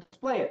 So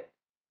display it.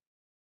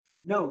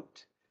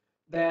 Note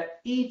that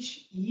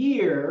each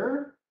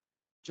year,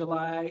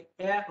 July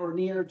at or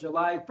near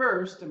July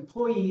 1st,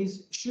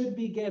 employees should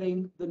be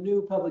getting the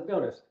new public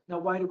notice. Now,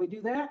 why do we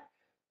do that?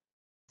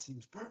 It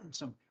seems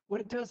burdensome. What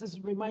it does is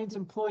it reminds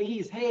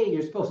employees, hey,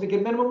 you're supposed to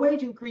get a minimum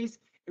wage increase.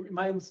 It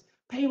reminds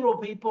payroll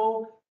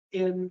people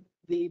in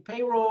the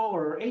payroll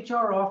or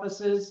HR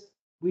offices,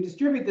 we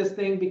distribute this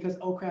thing because,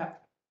 oh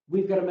crap,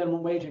 we've got a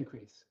minimum wage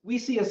increase. We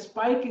see a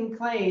spike in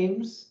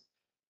claims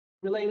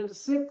related to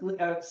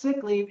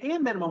sick leave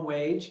and minimum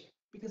wage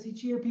because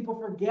each year people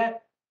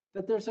forget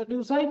that there's a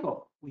new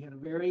cycle. We had a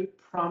very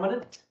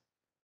prominent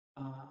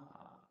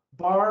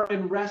bar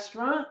and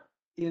restaurant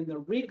in the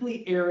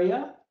Wrigley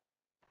area.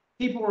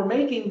 People were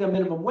making the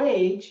minimum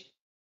wage,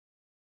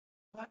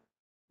 but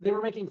they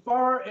were making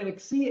far in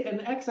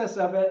excess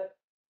of it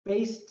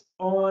based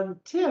on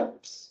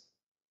tips,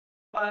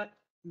 but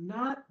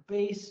not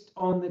based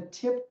on the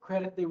tip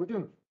credit they were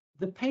doing.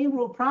 The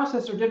payroll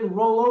processor didn't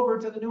roll over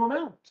to the new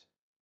amount.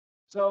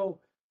 So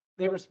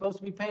they were supposed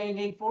to be paying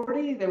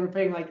 $840, they were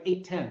paying like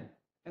 $810.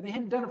 And they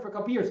hadn't done it for a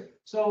couple years.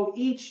 So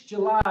each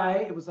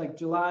July, it was like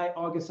July,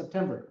 August,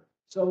 September.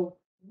 So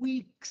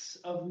weeks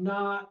of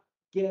not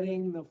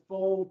getting the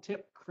full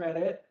tip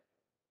credit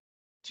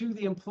to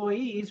the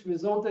employees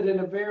resulted in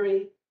a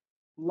very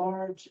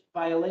large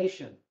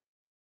violation.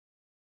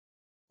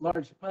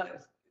 Large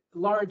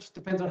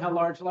depends on how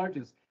large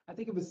is. I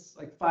think it was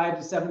like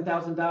 $5,000 to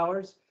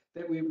 $7,000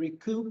 that we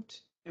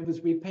recouped and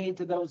was repaid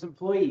to those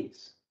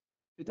employees.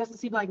 It doesn't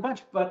seem like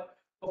much, but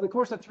over the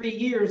course of 3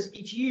 years,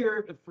 each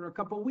year, if for a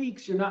couple of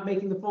weeks, you're not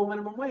making the full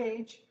minimum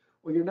wage,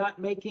 or you're not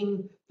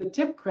making the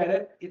tip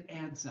credit, it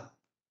adds up.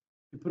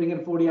 You're putting in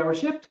a 40-hour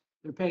shift,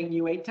 they're paying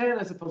you $810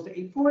 as opposed to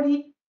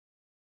 $840,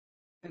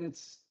 and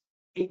it's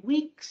 8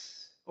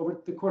 weeks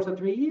over the course of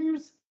 3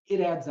 years,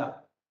 it adds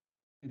up.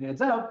 It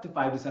adds up to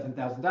 $5,000 to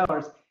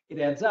 $7,000. It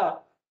adds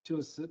up to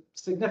a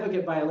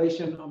significant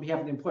violation on behalf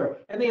of the employer.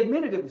 And they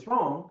admitted it was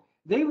wrong.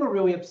 They were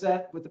really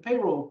upset with the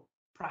payroll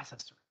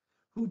processor,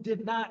 who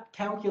did not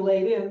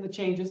calculate in the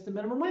changes to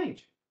minimum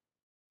wage.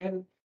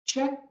 And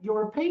check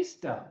your pay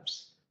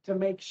stubs to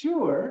make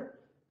sure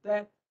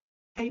that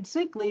paid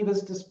sick leave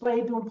is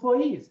displayed to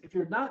employees. If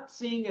you're not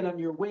seeing it on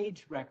your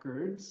wage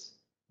records,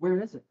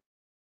 where is it?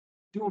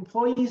 Do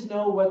employees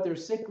know what their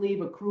sick leave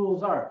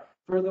accruals are?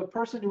 For the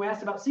person who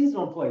asked about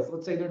seasonal employees,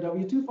 let's say they're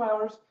W-2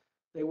 filers,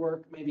 they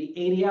work maybe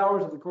 80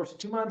 hours over the course of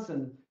 2 months,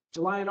 and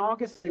July and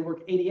August, they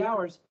work 80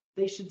 hours,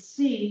 they should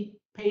see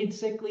paid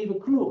sick leave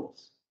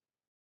accruals.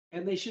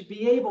 And they should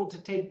be able to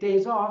take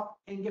days off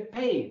and get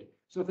paid.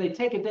 So if they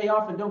take a day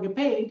off and don't get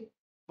paid,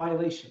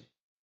 violation.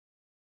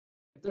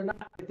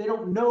 If they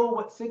don't know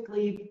what sick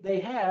leave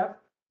they have,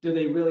 do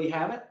they really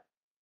have it?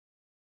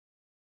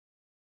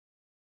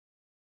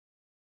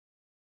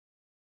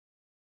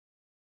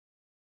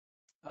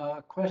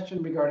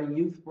 Question regarding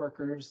youth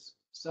workers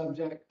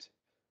subject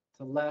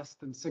to less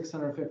than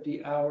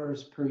 650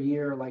 hours per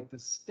year like the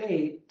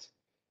state.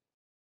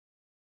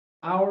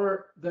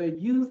 The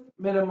youth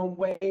minimum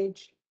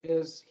wage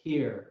is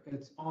here.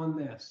 It's on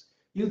this.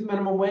 Youth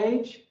minimum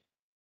wage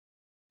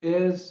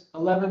is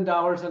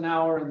 $11 an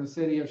hour in the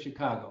city of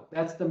Chicago.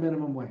 That's the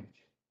minimum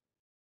wage.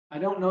 I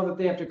don't know that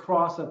they have to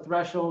cross a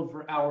threshold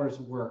for hours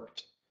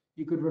worked.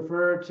 You could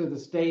refer to the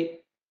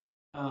state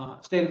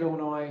of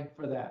Illinois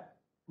for that.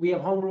 We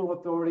have home rule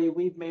authority.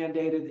 We've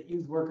mandated that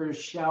youth workers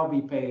shall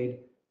be paid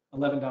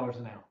 $11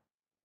 an hour.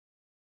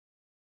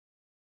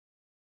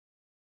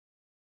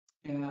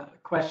 And a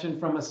question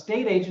from a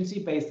state agency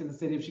based in the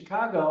city of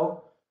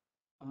Chicago.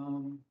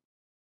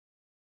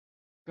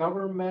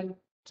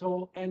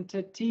 Governmental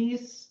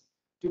entities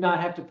do not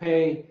have to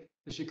pay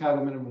the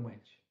Chicago minimum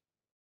wage.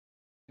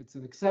 It's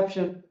an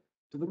exception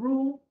to the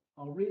rule.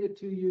 I'll read it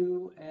to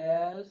you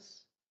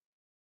as,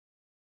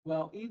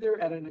 well, either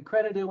at an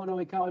accredited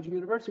Illinois college or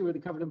university where the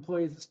covered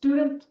employee is a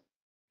student,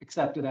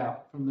 accepted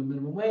out from the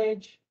minimum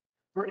wage,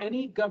 for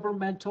any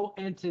governmental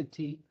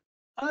entity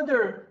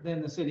other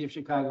than the city of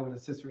Chicago and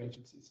its sister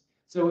agencies.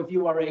 So if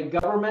you are a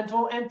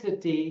governmental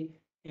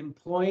entity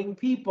employing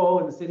people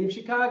in the city of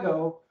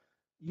Chicago,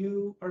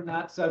 you are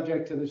not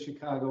subject to the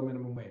Chicago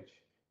minimum wage.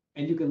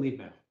 And you can leave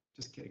now.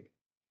 Just kidding.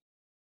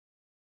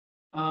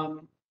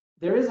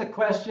 There is a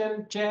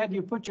question, Chad,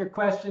 you put your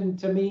question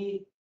to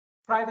me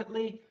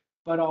privately,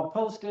 but I'll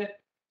post it.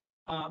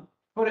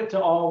 Put it to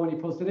all when you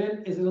post it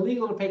in. Is it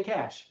illegal to pay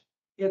cash?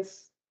 I'm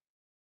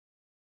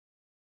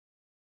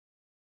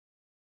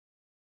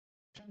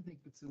trying to think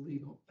if it's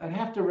illegal. I'd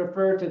have to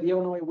refer to the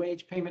Illinois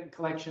Wage Payment and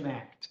Collection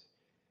Act.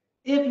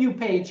 If you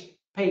pay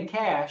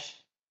cash,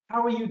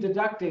 how are you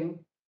deducting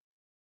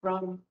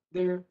from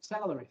their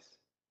salaries?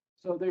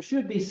 So there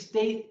should be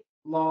state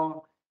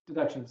law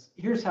deductions.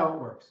 Here's how it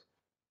works.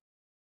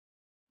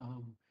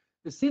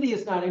 The city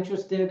is not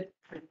interested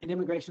in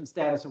immigration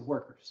status of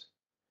workers.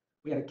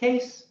 We had a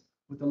case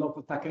with the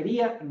local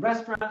taqueria and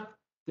restaurant.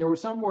 There were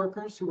some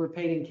workers who were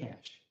paid in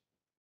cash.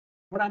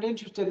 We're not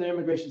interested in their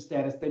immigration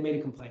status. They made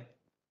a complaint.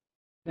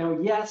 Now,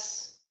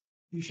 yes,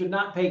 you should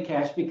not pay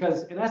cash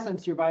because in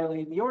essence, you're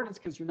violating the ordinance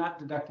because you're not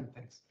deducting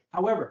things.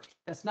 However,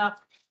 that's not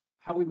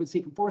how we would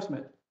seek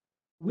enforcement.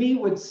 We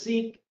would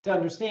seek to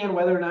understand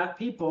whether or not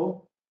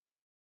people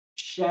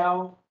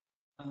shall,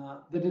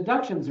 the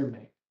deductions are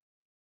made.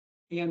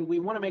 And we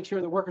want to make sure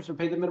the workers are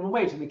paid the minimum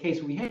wage. In the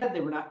case we had, they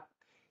were not,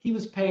 he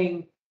was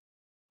paying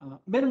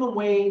minimum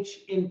wage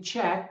in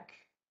check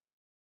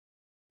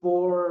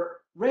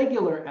for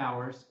regular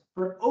hours.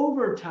 For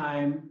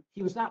overtime,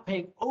 he was not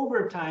paying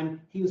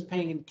overtime, he was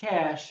paying in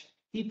cash.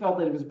 He felt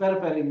that it was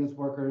benefiting his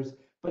workers,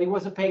 but he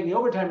wasn't paying the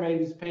overtime rate,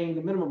 he was paying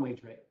the minimum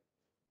wage rate.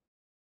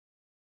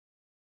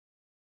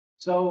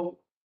 So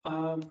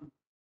I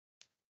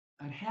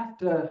have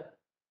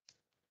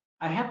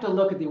to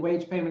look at the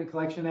Wage Payment and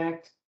Collection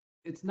Act.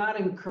 It's not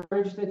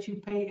encouraged that you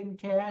pay in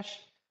cash,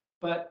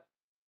 but,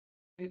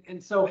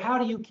 and so how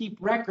do you keep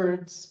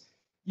records?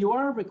 You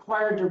are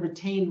required to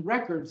retain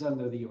records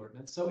under the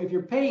ordinance. So if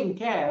you're paying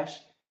cash,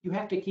 you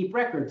have to keep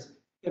records.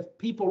 If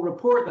people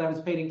report that I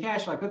was paid in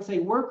cash, like let's say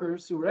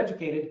workers who are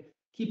educated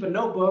keep a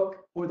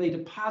notebook or they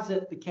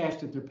deposit the cash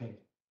that they're paid.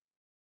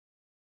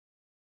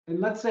 And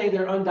let's say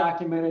they're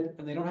undocumented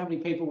and they don't have any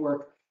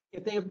paperwork.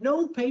 If they have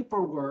no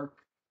paperwork,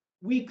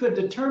 we could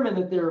determine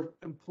that they're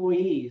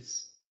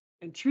employees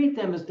and treat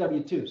them as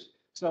W-2s.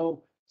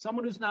 So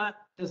someone who's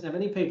doesn't have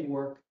any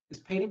paperwork is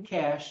paid in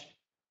cash.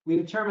 We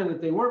determine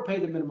that they weren't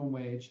paid the minimum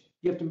wage.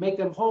 You have to make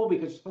them whole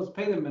because you're supposed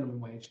to pay them minimum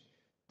wage.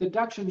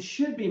 Deductions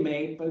should be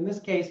made, but in this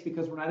case,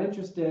 because we're not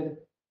interested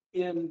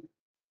in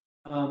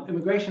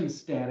immigration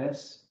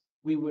status,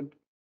 we would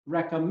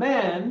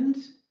recommend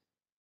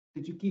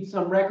that you keep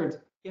some records.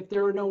 If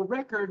there are no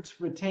records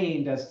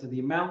retained as to the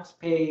amounts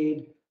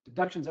paid,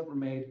 deductions that were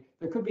made,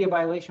 there could be a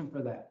violation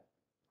for that.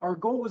 Our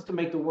goal was to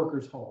make the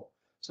workers whole.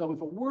 So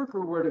if a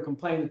worker were to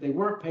complain that they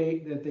weren't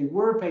paid, that they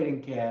were paid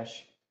in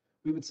cash,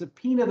 we would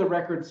subpoena the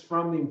records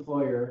from the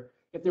employer.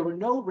 If there were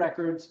no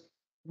records,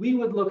 we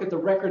would look at the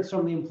records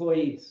from the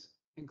employees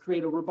and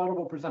create a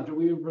rebuttable presumption.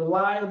 We would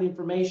rely on the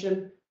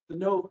information, the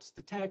notes,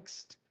 the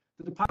text,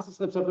 the deposit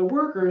slips of the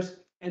workers,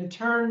 and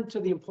turn to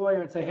the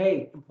employer and say,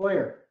 hey,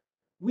 employer,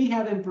 we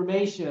have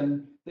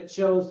information that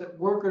shows that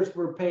workers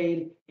were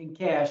paid in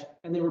cash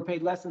and they were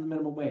paid less than the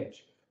minimum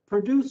wage.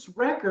 Produce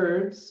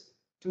records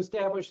to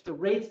establish the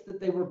rates that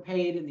they were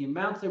paid and the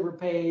amounts they were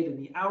paid and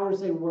the hours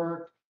they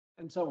worked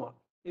and so on.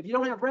 If you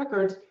don't have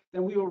records,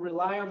 then we will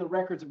rely on the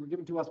records that were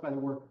given to us by the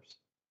workers.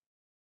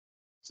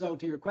 So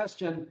to your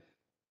question,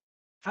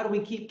 how do we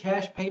keep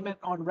cash payment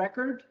on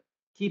record?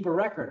 Keep a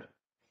record.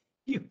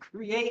 You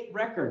create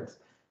records.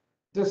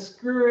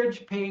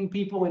 Discourage paying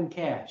people in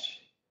cash.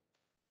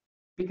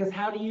 Because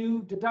how do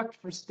you deduct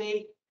for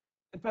state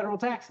and federal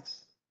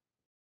taxes?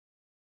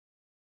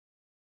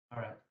 All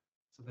right,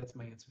 so that's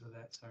my answer to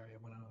that. Sorry,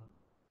 I went on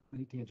a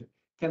mini tangent.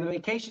 Can the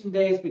vacation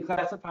days be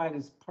classified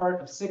as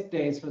part of sick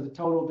days for the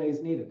total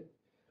days needed?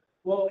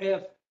 Well,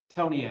 if,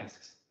 Tony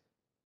asks,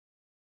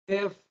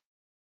 if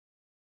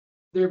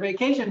their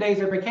vacation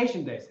days are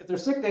vacation days, if they're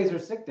sick days are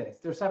sick days,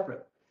 they're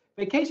separate.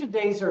 Vacation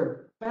days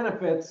are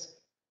benefits.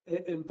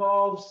 It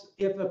involves,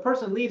 if a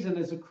person leaves in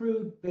his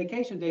accrued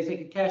vacation days, they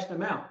can cash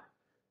them out.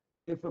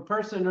 If a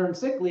person earns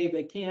sick leave,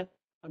 they can't,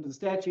 under the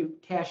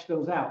statute, cash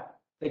those out.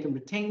 They can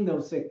retain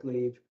those sick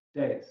leave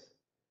days.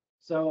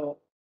 So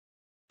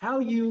how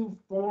you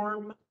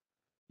form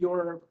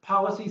your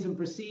policies and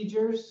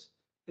procedures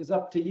is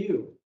up to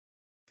you.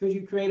 Could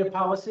you create a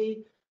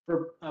policy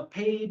for a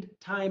paid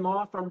time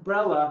off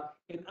umbrella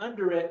and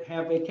under it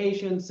have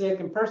vacation, sick,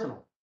 and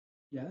personal?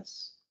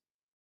 Yes.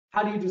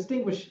 How do you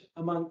distinguish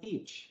among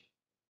each?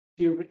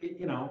 You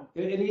know,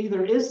 it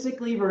either is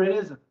sick leave or it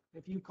isn't.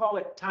 If you call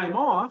it time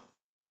off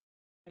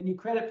and you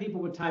credit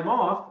people with time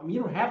off, I mean,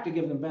 you don't have to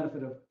give them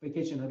benefit of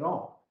vacation at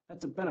all.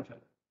 That's a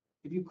benefit.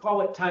 If you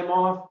call it time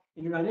off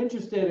and you're not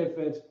interested, if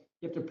it's,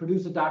 you have to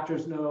produce a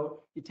doctor's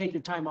note, you take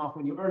your time off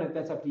when you earn it,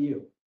 that's up to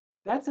you.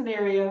 That's an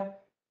area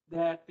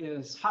that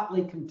is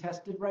hotly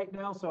contested right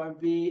now. So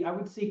I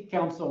would seek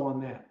counsel on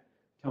that,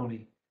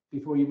 Tony,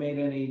 before you made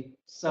any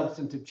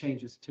substantive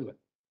changes to it.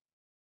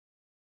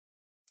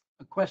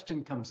 A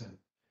question comes in.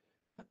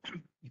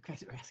 You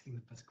guys are asking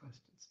the best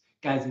questions,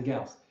 guys and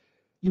gals.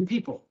 You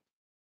people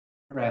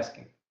are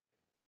asking.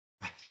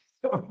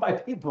 My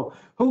people,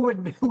 who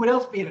would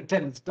else be in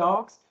attendance?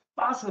 Dogs?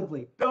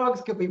 Possibly.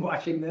 Dogs could be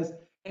watching this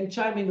and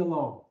chiming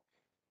along.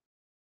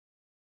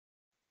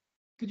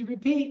 Could you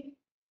repeat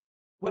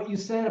what you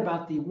said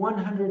about the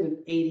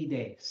 180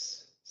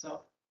 days?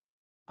 So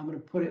I'm going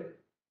to put it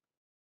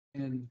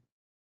in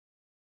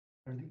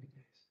 180 days.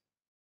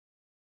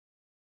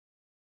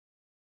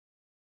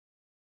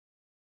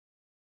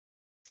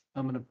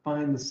 I'm going to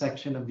find the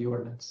section of the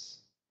ordinance.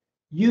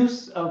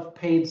 Use of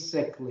paid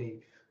sick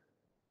leave.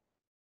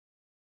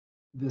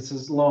 This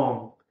is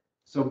long,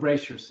 so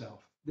brace yourself.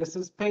 This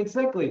is paid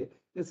sick leave.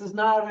 This is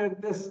not a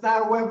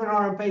webinar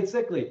on paid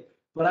sick leave,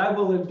 but I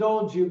will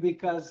indulge you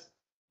because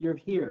you're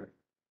here.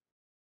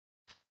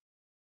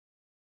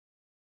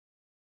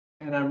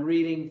 And I'm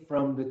reading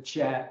from the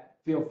chat.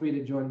 Feel free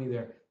to join me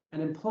there. An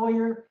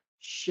employer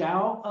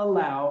shall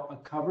allow a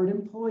covered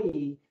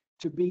employee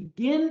to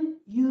begin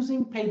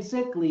using paid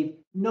sick leave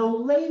no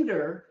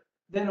later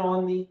than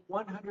on the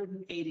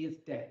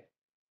 180th day.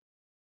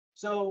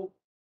 So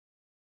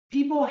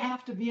people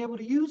have to be able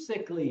to use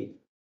sick leave,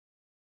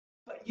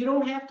 but you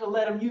don't have to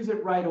let them use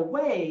it right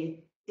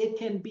away. It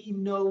can be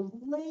no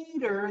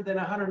later than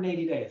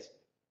 180 days.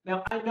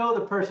 Now, I know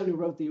the person who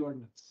wrote the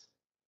ordinance,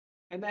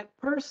 and that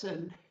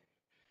person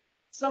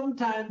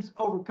sometimes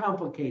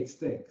overcomplicates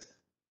things.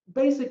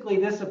 Basically,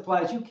 this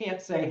applies. You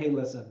can't say, hey,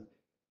 listen,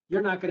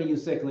 you're not going to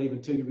use sick leave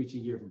until you reach a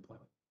year of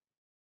employment.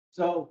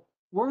 So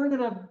we're going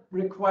to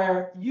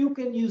require you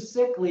can use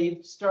sick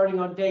leave starting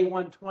on day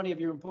 120 of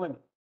your employment.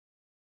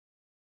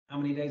 How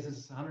many days is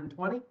this?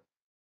 120?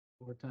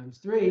 4 times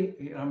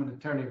 3. I'm an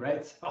attorney,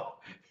 right? So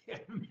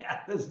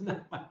math is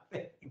not my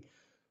thing.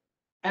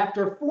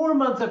 After 4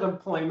 months of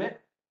employment,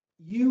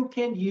 you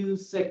can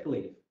use sick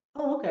leave.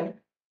 Oh, okay.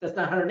 That's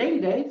not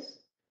 180 days.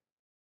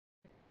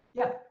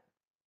 Yeah.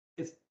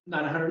 It's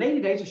not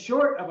 180 days. It's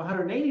short of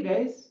 180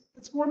 days.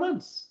 It's 4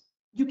 months.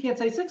 You can't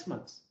say 6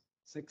 months.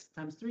 6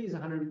 times 3 is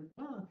 100.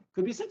 Well,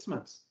 could be 6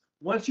 months.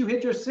 Once you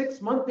hit your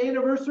 6-month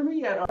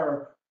anniversary at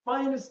our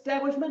fine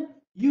establishment,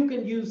 you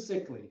can use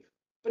sick leave.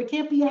 But it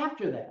can't be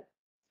after that.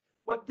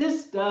 What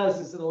this does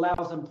is it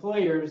allows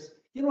employers,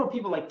 you don't want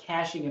people like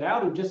cashing it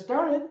out who just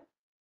started.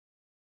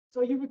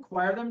 So you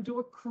require them to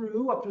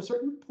accrue up to a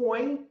certain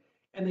point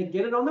and they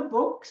get it on the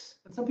books.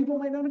 And some people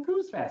might not accrue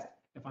as fast.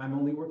 If I'm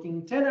only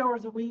working 10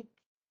 hours a week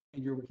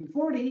and you're working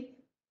 40,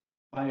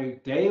 by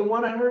day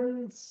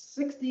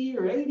 160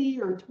 or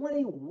 80 or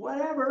 20,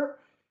 whatever,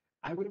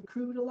 I would have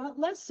accrued a lot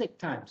less sick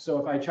time. So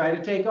if I try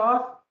to take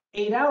off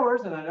 8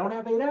 hours and I don't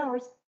have 8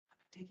 hours,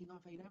 I'm taking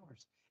off 8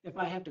 hours. If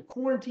I have to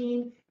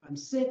quarantine, if I'm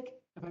sick,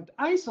 if I have to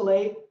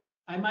isolate,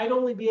 I might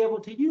only be able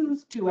to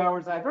use 2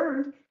 hours I've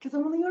earned because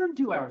I've only earned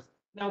 2 hours.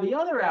 Now the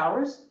other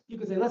hours, you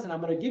can say, listen,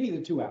 I'm going to give you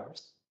the 2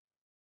 hours,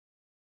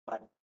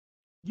 but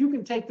you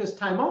can take this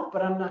time off,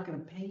 but I'm not going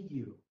to pay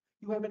you.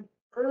 You haven't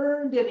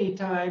earned any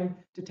time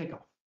to take off.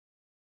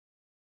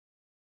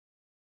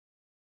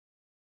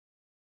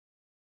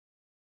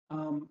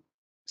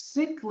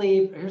 Sick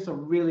leave, here's a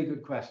really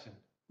good question.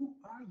 Who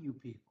are you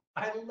people?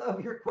 I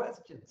love your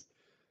questions.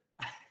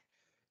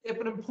 If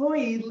an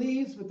employee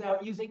leaves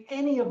without using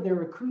any of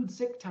their accrued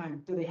sick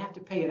time, do they have to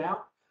pay it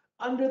out?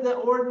 Under the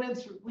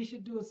ordinance, we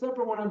should do a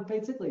separate one on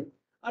paid sick leave.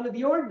 Under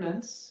the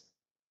ordinance,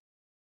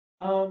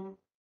 an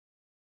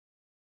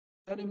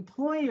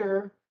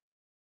employer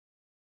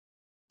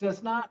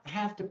does not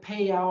have to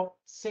pay out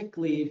sick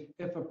leave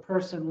if a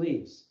person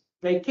leaves.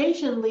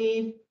 Vacation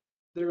leave,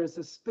 there is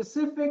a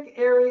specific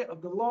area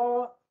of the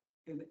law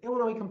in the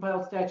Illinois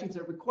compiled statutes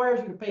that requires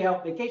you to pay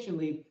out vacation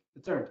leave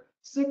that's earned.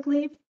 Sick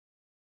leave,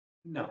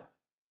 no.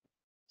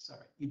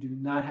 Sorry, you do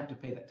not have to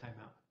pay that time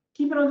out.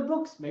 Keep it on the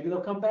books. Maybe they'll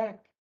come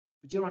back,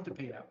 but you don't have to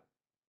pay it out.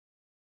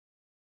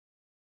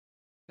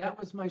 That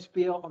was my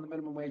spiel on the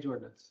minimum wage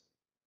ordinance.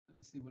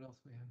 Let's see what else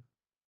we have.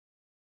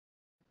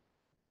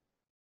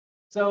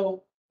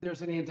 So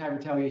there's an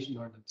anti-retaliation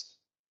ordinance.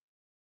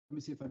 Let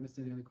me see if I missed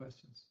any other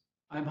questions.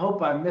 I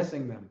hope I'm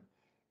missing them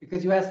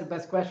because you asked the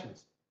best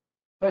questions.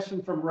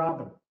 Question from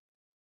Robin.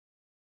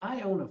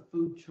 I own a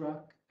food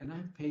truck and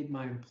I've paid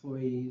my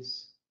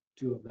employees,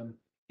 2 of them,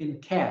 in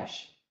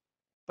cash,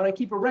 but I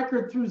keep a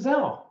record through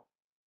Zelle.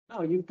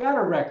 No, you've got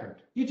a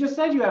record. You just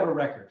said you have a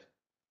record.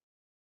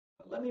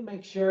 But let me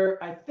make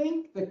sure. I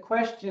think the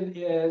question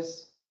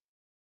is,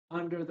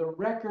 under the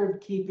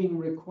record keeping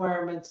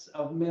requirements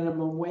of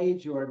minimum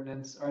wage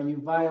ordinance, are you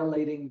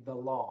violating the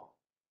law?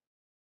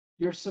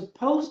 You're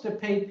supposed to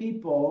pay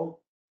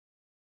people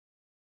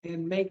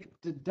and make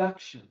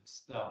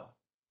deductions, though.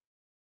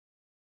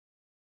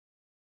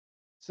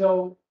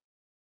 So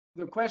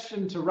the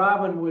question to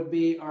Robin would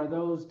be, are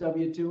those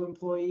W-2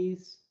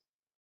 employees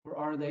or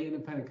are they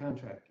independent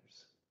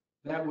contractors?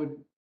 That would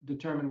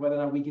determine whether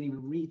or not we can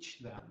even reach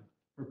them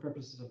for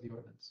purposes of the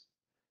ordinance.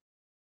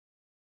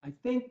 I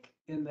think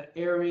in the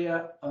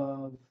area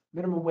of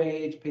minimum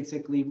wage, paid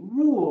sick leave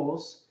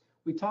rules,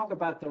 we talk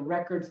about the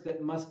records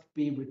that must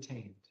be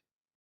retained.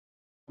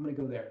 I'm going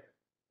to go there.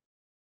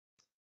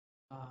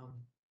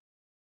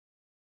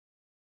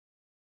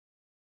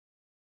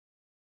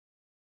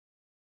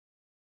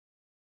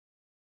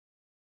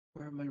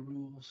 Where are my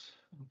rules?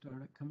 Oh,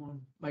 darn it, come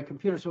on. My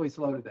computer's really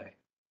slow today.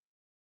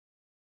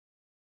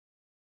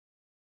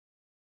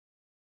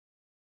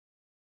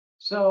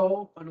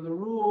 So under the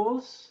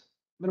rules,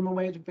 minimum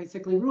wage and paid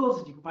sick leave rules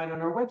that you can find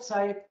on our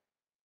website,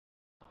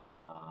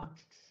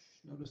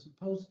 notice of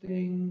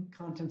posting,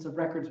 contents of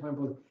records.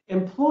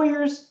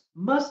 Employers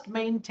must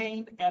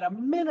maintain at a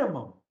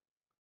minimum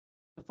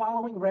the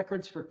following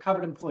records for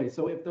covered employees.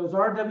 So if those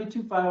are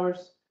W-2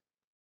 filers,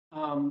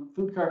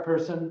 food cart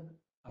person,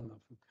 I love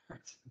food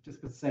carts. I'm just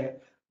going to say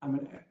it.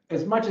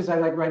 As much as I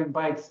like riding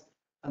bikes,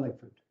 I like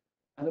food.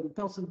 I live in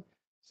Pilsen,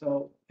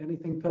 so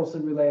anything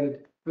Pilsen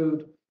related,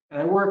 food.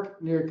 And I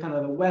work near kind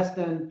of the West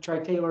End,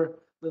 Tri-Taylor,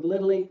 Little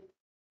Italy.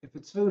 If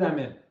it's food, I'm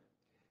in.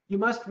 You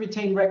must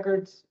retain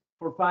records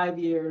for 5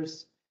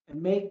 years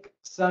and make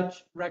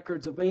such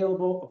records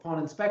available upon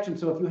inspection.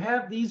 So if you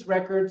have these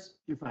records,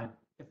 you're fine.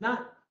 If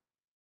not,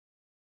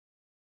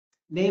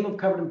 name of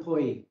covered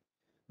employee,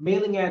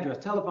 mailing address,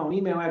 telephone,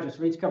 email address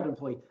for each covered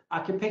employee,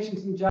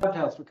 occupations and job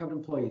titles for covered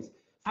employees,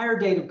 hire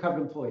date of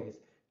covered employees,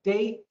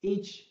 date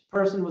each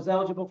person was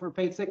eligible for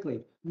paid sick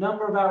leave,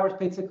 number of hours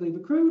paid sick leave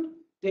accrued,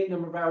 date,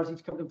 number of hours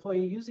each covered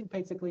employee using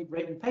paid sick leave,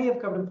 rate and pay of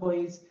covered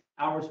employees,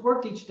 hours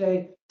worked each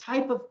day,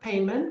 type of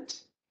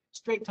payment,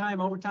 straight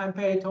time, overtime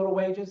pay, total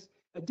wages,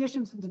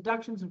 additions and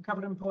deductions of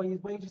covered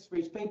employees' wages for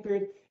each pay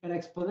period, and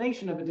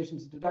explanation of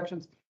additions and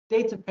deductions,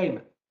 dates of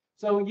payment.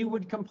 So you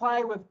would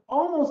comply with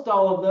almost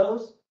all of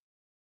those.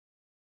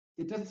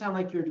 It doesn't sound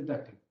like you're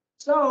deducting.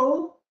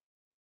 So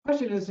the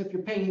question is, if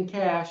you're paying in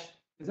cash,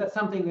 is that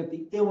something that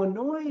the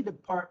Illinois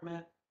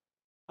Department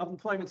of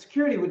Employment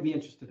Security would be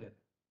interested in?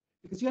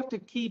 Because you have to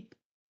keep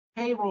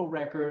payroll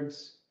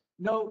records.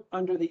 Note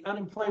under the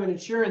Unemployment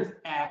Insurance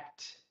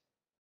Act,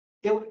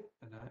 and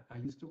I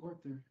used to work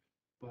there,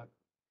 but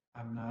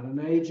I'm not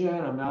an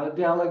agent, I'm not a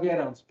delegate, I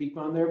don't speak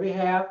on their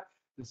behalf.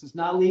 This is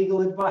not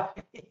legal advice.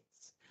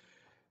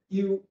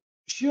 You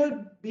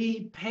should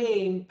be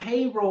paying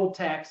payroll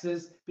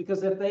taxes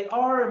because if they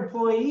are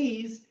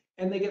employees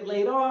and they get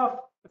laid off,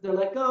 if they're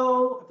let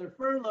go, if they're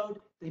furloughed,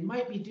 they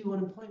might be due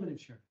unemployment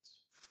insurance.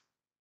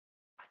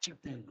 Watch out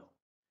there, though.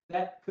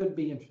 That could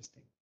be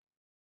interesting.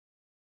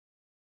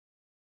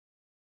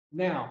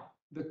 Now,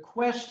 the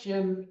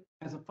question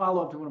as a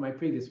follow-up to one of my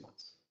previous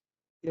ones,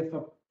 if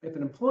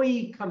an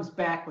employee comes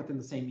back within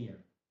the same year,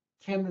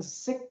 can the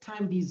sick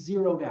time be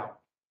zeroed out?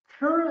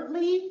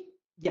 Currently,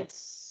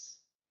 yes.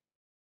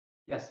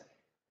 Yes.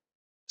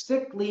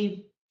 Sick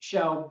leave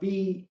shall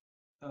be,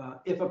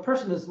 if a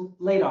person is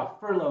laid off,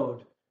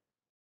 furloughed,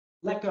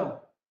 let go,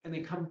 and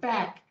they come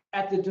back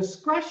at the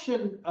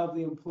discretion of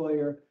the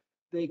employer,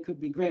 they could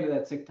be granted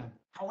that sick time.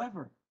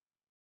 However,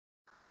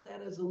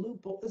 that is a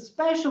loophole,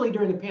 especially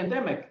during the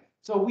pandemic.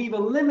 So we've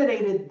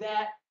eliminated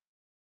that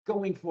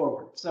going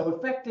forward. So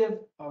effective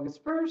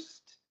August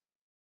 1st,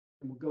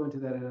 and we'll go into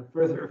that in a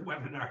further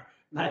webinar.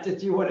 Not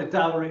that you want to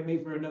tolerate me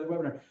for another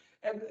webinar.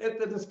 And at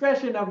the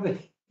discretion of the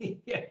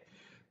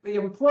the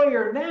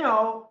employer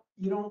now,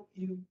 you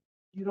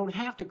don't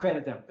have to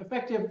credit them.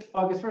 Effective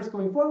August 1st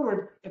going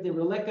forward, if they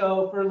were let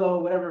go, furlough,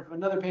 whatever, if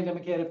another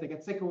pandemic hit, if they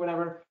got sick or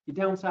whatever, you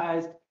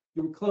downsized,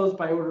 you were closed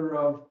by order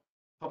of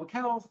public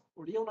health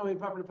or the Illinois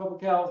Department of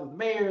Public Health or the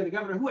mayor, the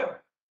governor,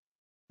 whoever,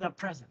 the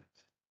president.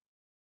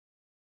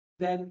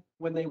 Then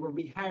when they were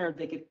rehired,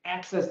 they could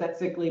access that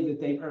sick leave that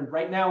they've earned.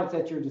 Right now, it's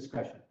at your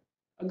discretion.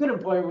 A good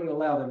employer would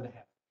allow them to have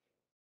it.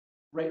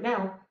 Right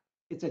now,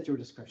 it's at your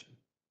discretion.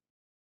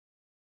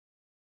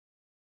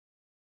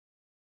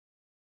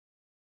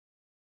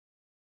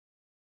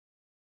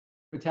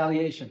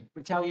 Retaliation.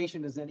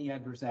 Retaliation is any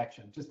adverse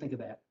action. Just think of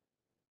that.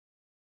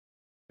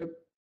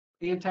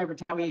 The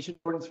anti-retaliation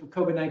ordinance for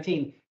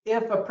COVID-19.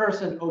 If a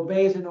person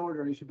obeys an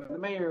order issued by the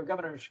mayor,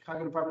 governor,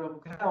 Chicago Department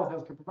of Health,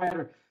 healthcare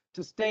provider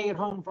to stay at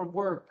home from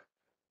work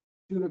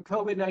due to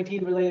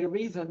COVID-19 related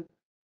reason,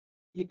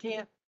 you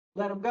can't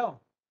let them go.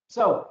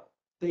 So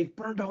they've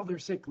burned all their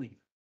sick leave.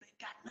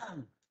 They've got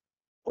none.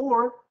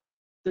 Or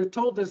they're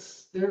told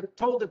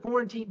to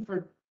quarantine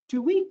for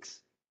 2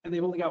 weeks and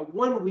they've only got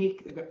 1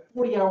 week. They've got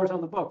 40 hours on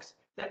the books.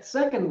 That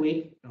second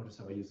week, notice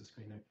how I use the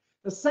screen there.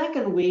 The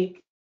second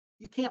week,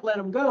 you can't let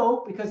them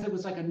go because it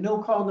was like a no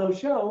call, no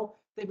show.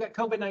 They've got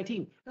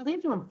COVID-19. Now they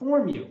have to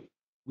inform you.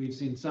 We've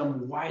seen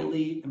some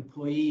wily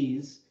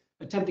employees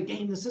attempt to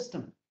game the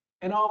system.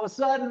 And all of a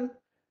sudden,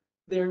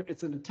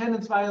 it's an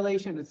attendance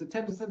violation, it's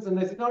attendance, and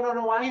they say,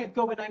 no, I had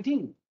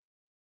COVID-19.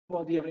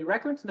 Well, do you have any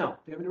records? No. Do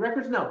you have any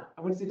records? No.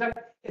 I went to see a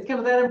doctor. It's kind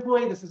of that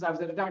employee. I was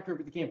at a doctor,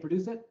 but they can't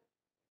produce it.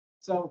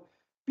 So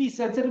be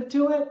sensitive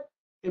to it.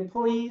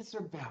 Employees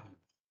are valuable.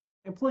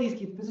 Employees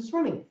keep the business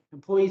running.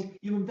 Employees,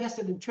 you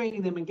invested in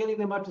training them and getting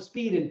them up to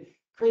speed and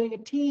creating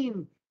a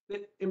team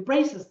that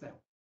embraces them.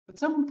 But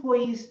some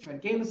employees try to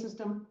game the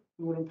system.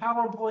 We want to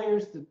empower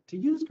employers to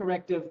use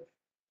corrective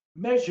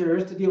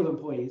measures to deal with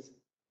employees.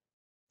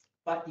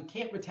 But you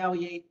can't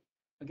retaliate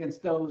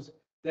against those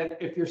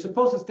that if you're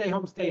supposed to stay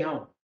home, stay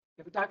home.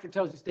 If a doctor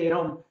tells you stay at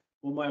home,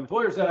 well, my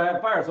employer said I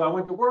had fire, so I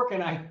went to work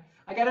and I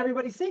got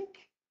everybody sick.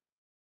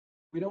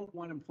 We don't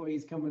want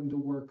employees coming to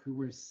work who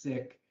were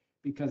sick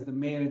because the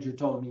manager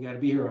told them you got to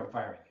be here or I'm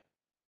firing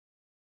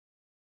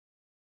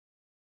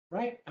you.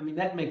 Right? I mean,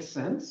 that makes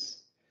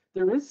sense.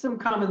 There is some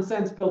common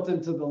sense built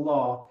into the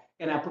law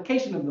and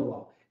application of the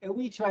law. And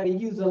we try to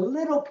use a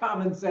little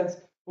common sense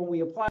when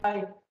we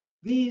apply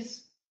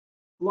these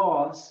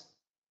laws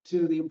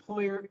to the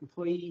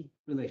employer-employee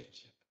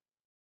relationship.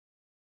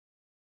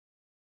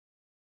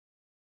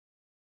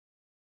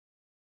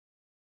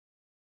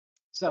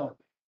 So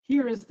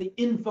here is the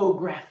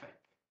infographic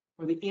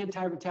for the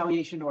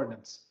anti-retaliation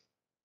ordinance.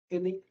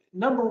 In the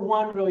number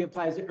one really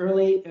applies to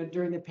early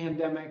during the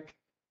pandemic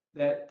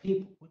that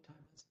people, what time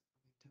is it?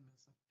 10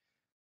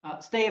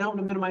 minutes. Stay at home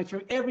to minimize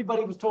traffic.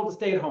 Everybody was told to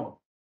stay at home.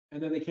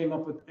 And then they came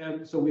up with,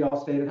 and so we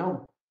all stayed at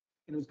home.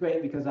 And it was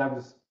great because I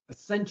was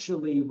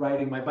essentially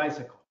riding my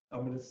bicycle.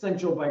 I'm an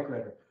essential bike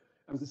rider.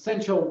 I was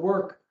essential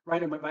work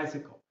riding my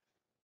bicycle.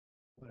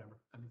 Whatever,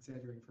 I'm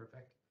exaggerating for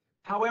effect.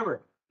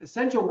 However,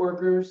 essential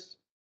workers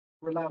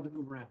were allowed to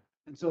move around.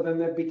 And so then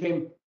that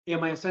became,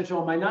 am I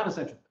essential, am I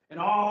non-essential? And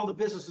all the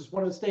businesses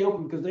wanted to stay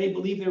open because they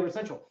believed they were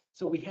essential.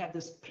 So we had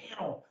this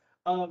panel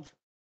of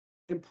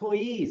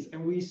employees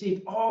and we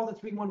received all the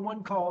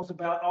 311 calls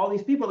about all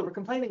these people that were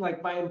complaining,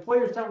 like my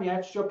employer's telling me I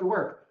have to show up to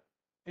work.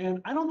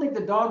 And I don't think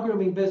the dog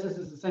grooming business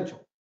is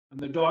essential. And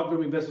the dog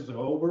grooming business,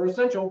 oh, we're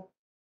essential.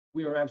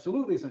 We are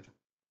absolutely essential.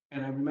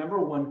 And I remember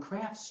one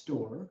craft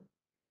store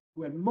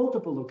who had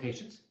multiple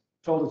locations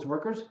told its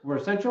workers, we're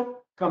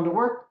essential, come to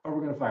work or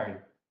we're going to fire you.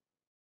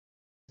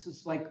 This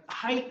is like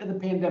height of the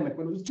pandemic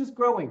when it was just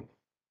growing.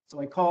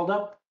 So I called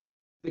up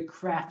the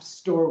craft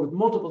store with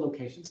multiple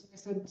locations. And I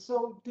said,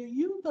 so do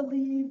you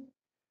believe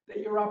that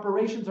your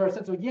operations are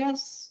essential?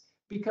 Yes,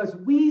 because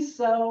we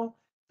sell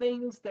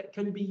things that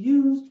can be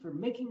used for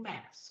making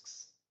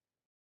masks.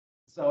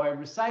 So I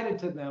recited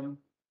to them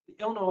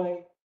the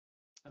Illinois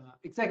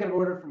executive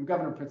order from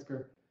Governor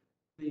Pritzker,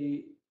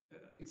 the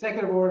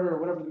executive order or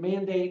whatever the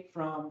mandate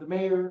from the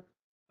mayor of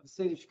the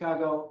city of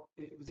Chicago.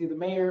 It was either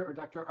mayor or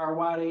Dr.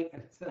 Arwadi.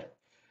 And it said,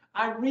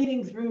 I'm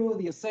reading through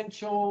the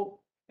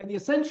essential, and the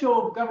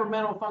essential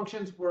governmental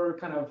functions were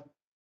kind of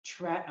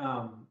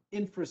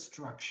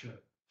infrastructure,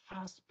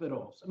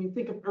 hospitals. I mean,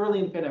 think of early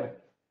in the pandemic.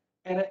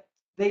 And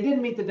they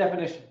didn't meet the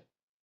definition.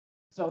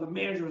 So the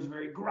manager was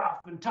very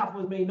gruff and tough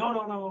with me.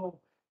 No.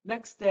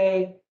 Next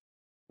day,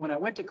 when I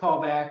went to call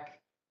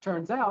back,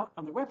 turns out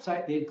on their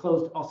website, they had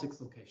closed all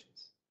 6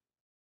 locations.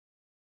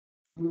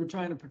 We were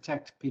trying to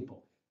protect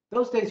people.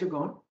 Those days are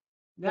gone.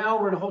 Now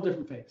we're in a whole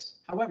different phase.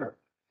 However,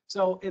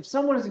 so if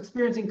someone is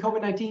experiencing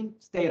COVID-19,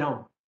 stay at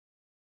home.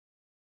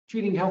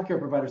 Treating healthcare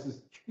providers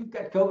says, you've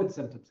got COVID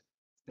symptoms,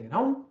 stay at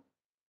home.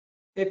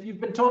 If you've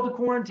been told to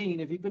quarantine,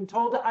 if you've been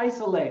told to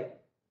isolate,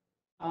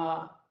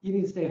 you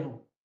need to stay at home.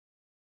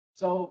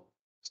 So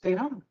stay at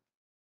home.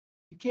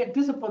 You can't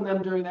discipline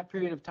them during that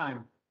period of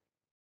time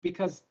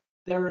because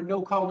there are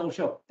no call, no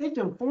show. They have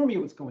to inform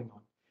you what's going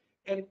on.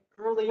 And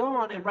early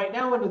on, and right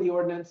now under the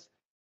ordinance,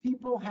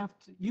 people have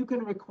to, you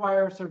can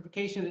require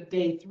certification at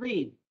day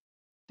 3.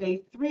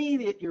 Day 3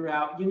 that you're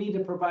out, you need to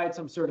provide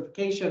some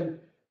certification.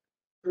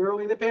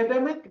 Early in the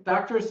pandemic,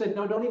 doctors said,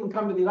 no, don't even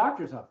come to the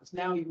doctor's office.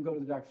 Now you can go to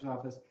the doctor's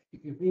office. You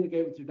can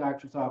communicate with your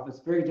doctor's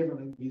office very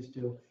differently than you used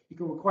to. You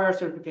can require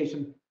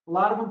certification. A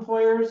lot of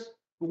employers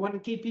who want to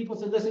keep people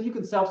said, listen, you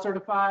can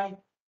self-certify.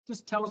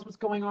 Just tell us what's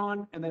going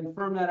on and then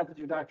firm that up with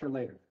your doctor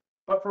later.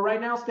 But for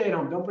right now, stay at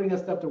home. Don't bring that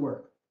stuff to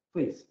work,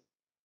 please.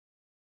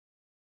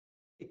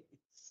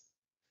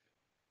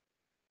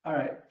 All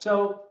right,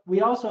 so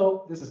we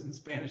also, this is in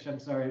Spanish, I'm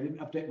sorry, I didn't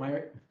update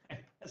my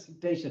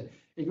presentation.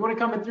 If you want to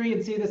come at 3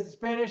 and see this in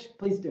Spanish,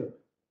 please do.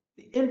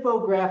 The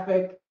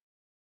infographic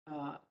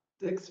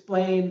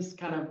explains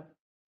kind of,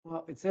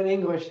 well, it's in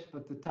English,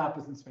 but the top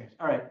is in Spanish.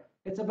 All right,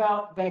 it's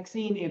about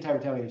vaccine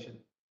anti-retaliation.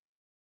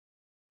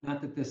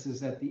 Not that this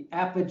is at the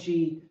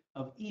apogee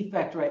of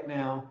effect right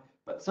now,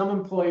 but some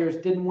employers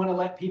didn't want to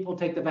let people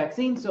take the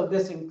vaccine, so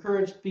this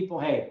encouraged people,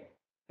 hey,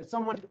 if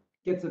someone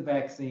gets a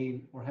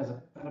vaccine or has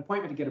an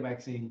appointment to get a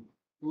vaccine,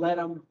 let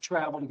them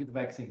travel to get the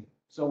vaccine.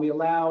 So we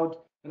allowed,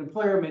 an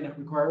employer may not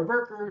require a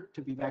worker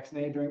to be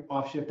vaccinated during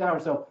off-shift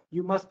hours. So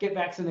you must get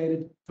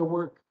vaccinated to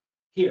work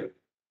here.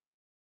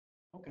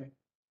 Okay,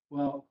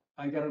 well,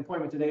 I got an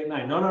appointment today at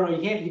 9. No,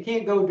 you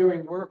can't go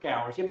during work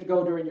hours. You have to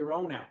go during your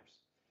own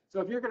hours.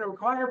 So if you're going to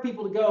require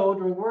people to go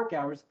during work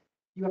hours,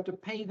 you have to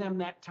pay them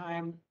that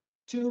time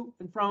to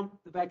and from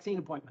the vaccine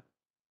appointment.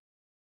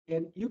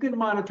 And you can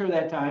monitor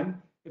that time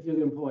if you're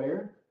the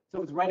employer.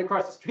 So it's right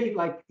across the street.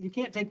 Like you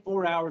can't take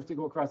 4 hours to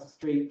go across the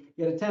street.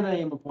 You had a 10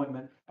 a.m.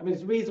 appointment. I mean,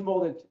 it's reasonable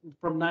that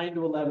from 9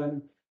 to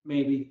 11,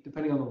 maybe,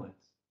 depending on the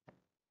length.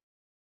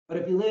 But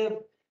if you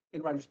live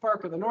in Rogers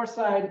Park or the north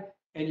side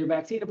and your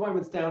vaccine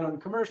appointment's down on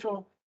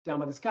Commercial, down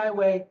by the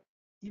Skyway,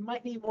 you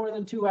might need more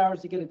than 2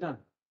 hours to get it done.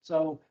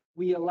 So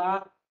we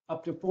allow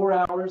up to 4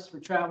 hours for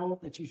travel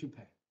that you should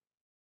pay.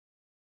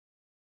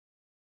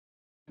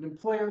 An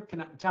employer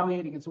cannot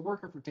retaliate against a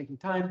worker for taking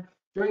time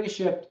during a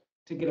shift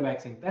to get a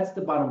vaccine. That's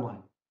the bottom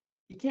line.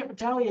 You can't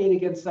retaliate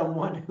against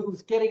someone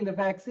who's getting the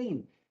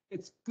vaccine.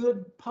 It's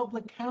good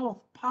public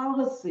health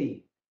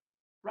policy,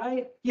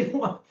 right? You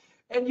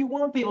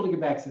want people to get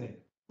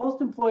vaccinated.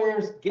 Most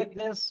employers get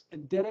this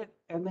and did it,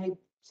 and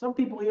some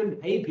people even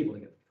paid people to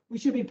get it. We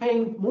should be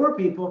paying more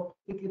people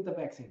to get the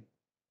vaccine.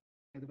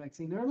 Get the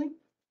vaccine early.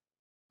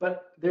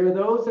 But there are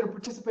those that are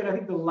participating. I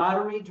think the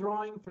lottery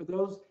drawing for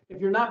those, if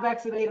you're not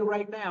vaccinated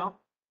right now,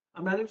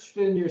 I'm not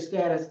interested in your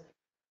status,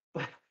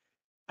 but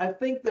I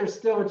think there's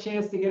still a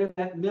chance to get in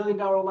that $1 million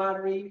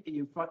lottery.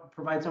 You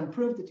provide some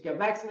proof that you got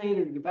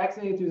vaccinated, or you get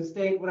vaccinated through the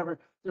state, whatever.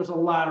 There's a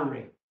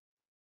lottery.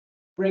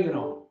 Bring it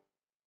on.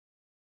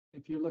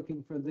 If you're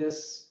looking for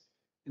this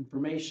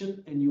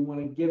information and you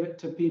want to give it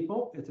to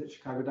people, it's at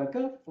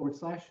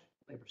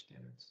chicago.gov/labor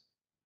standards.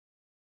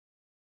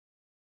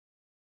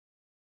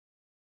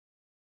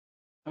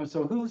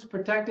 So who's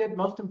protected?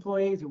 Most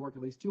employees who work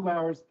at least 2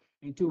 hours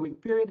in a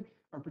 2-week period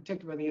are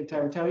protected by the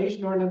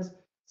anti-retaliation ordinance.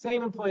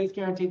 Same employees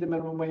guaranteed the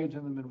minimum wage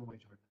and the minimum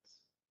wage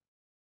ordinance.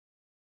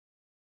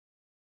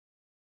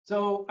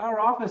 So our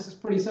office is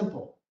pretty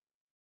simple.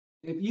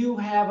 If you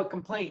have a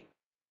complaint,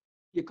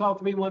 you call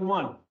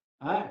 311.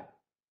 Hi.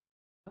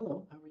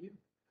 Hello, how are you?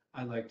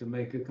 I'd like to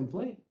make a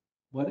complaint.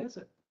 What is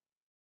it?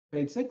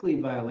 Paid sick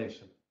leave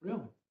violation.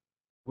 Really?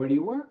 Where do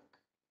you work?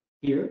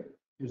 Here.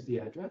 Here's the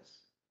address.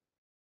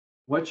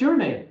 What's your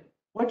name?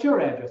 What's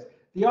your address?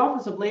 The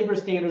Office of Labor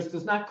Standards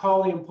does not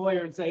call the employer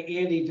and say,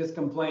 Andy just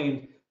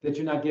complained that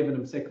you're not giving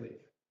him sick leave.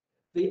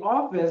 The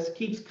office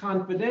keeps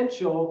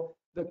confidential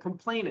the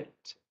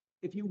complainant.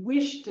 If you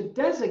wish to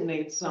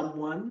designate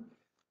someone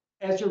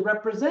as your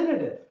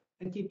representative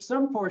and keep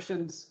some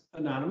portions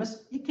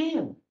anonymous, you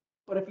can.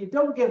 But if you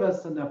don't give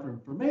us enough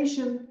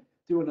information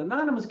through an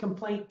anonymous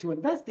complaint to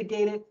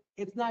investigate it,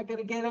 it's not going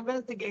to get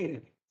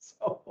investigated.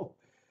 So,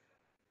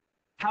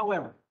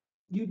 however,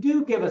 you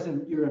do give us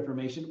your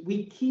information.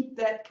 We keep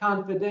that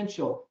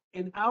confidential.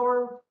 And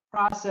our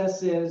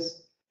process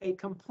is a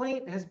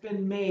complaint has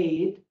been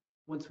made.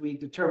 Once we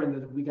determine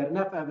that we got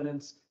enough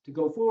evidence to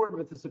go forward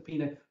with the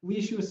subpoena, we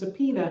issue a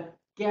subpoena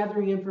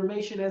gathering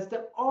information as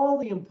to all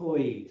the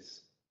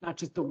employees, not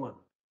just the one.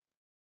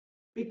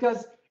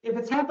 Because if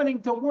it's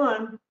happening to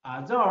one,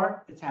 odds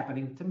are it's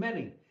happening to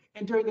many.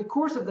 And during the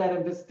course of that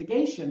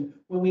investigation,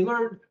 when we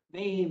learn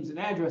names and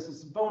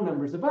addresses and phone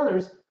numbers of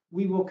others,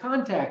 we will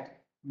contact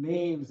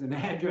names and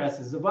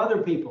addresses of other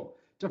people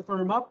to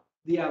firm up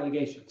the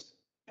allegations.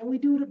 And we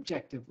do it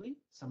objectively.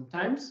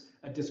 Sometimes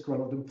a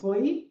disgruntled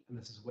employee, and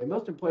this is the way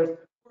most employers,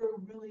 we're a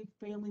really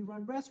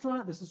family-run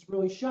restaurant. This is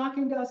really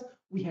shocking to us.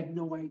 We had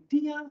no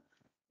idea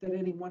that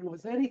anyone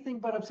was anything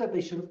but upset. They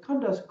should have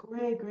come to us.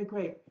 Great, great,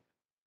 great.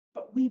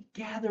 But we've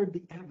gathered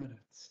the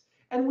evidence,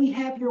 and we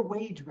have your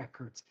wage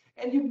records,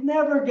 and you've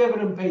never given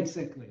them paid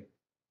sick leave.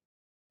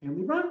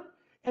 Family run.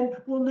 And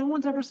well, no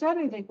one's ever said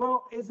anything.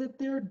 Well, is it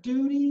their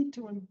duty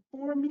to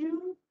inform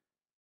you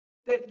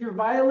that you're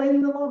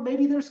violating the law?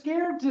 Maybe they're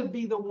scared to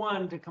be the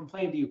one to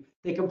complain to you.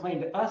 They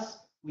complained to us.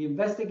 We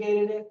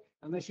investigated it.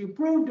 Unless you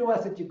prove to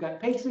us that you've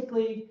got paid sick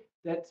leave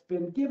that's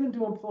been given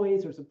to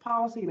employees, there's a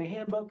policy and a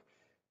handbook.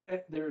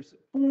 There's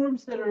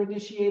forms that are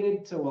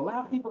initiated to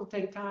allow people to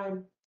take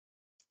time.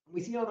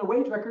 We see on the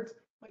wage records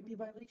might be a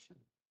violation.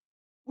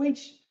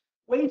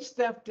 Wage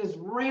theft is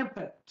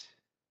rampant.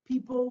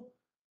 People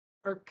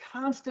are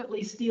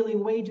constantly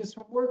stealing wages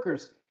from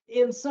workers.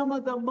 In some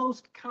of the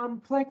most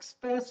complex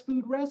fast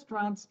food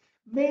restaurants,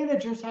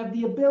 managers have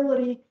the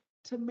ability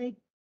to make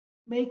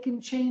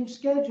and change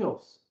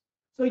schedules.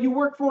 So you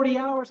work 40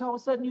 hours, all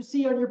of a sudden you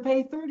see on your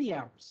pay 30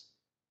 hours.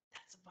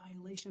 That's a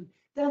violation.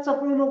 That's a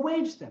form of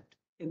wage theft.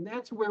 And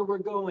that's where we're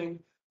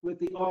going with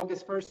the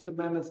August 1st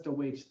amendments to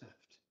wage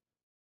theft.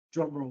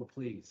 Drum roll,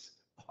 please.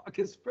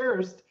 August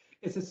 1st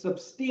is a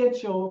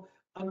substantial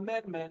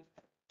amendment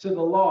to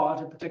the law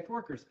to protect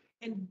workers.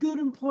 And good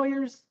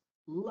employers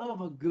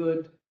love a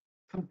good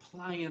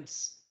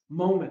compliance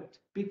moment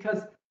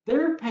because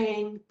they're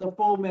paying the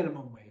full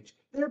minimum wage.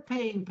 They're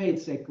paying paid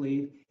sick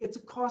leave. It's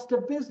a cost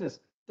of business.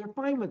 They're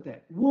fine with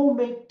that. We'll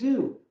make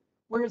do.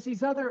 Whereas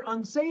these other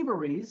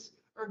unsavories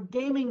are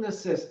gaming the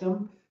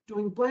system,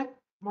 doing black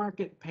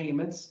market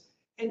payments,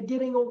 and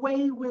getting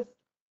away with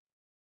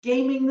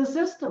gaming the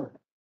system.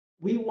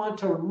 We want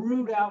to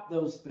root out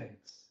those things.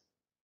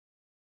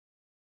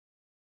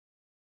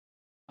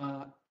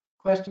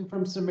 Question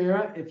from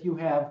Samira: if you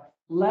have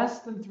less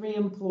than 3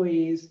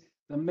 employees,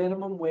 the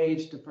minimum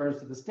wage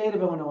defers to the state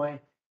of Illinois,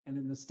 and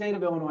in the state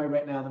of Illinois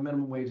right now, the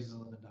minimum wage is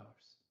 $11.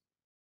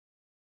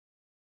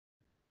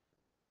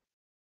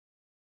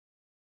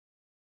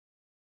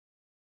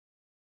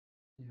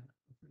 Yeah.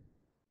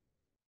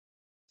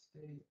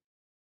 State.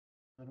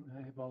 I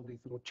have all these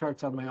little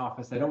charts on my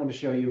office. I don't want to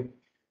show you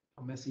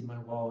how messy my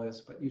wall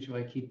is, but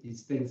usually I keep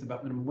these things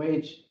about minimum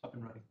wage up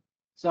and running.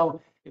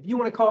 So if you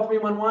want to call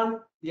 311,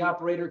 the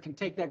operator can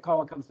take that call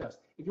and comes to us.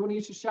 If you want to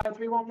use the Shy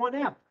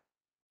 311 app,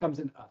 it comes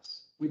into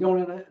us. We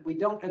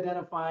don't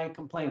identify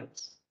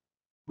complainants.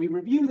 We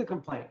review the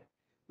complaint.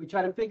 We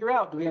try to figure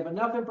out, do we have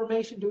enough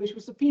information to issue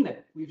a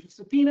subpoena? We issue a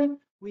subpoena,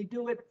 we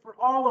do it for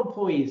all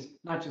employees,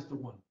 not just the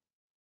one.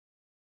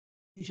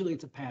 Usually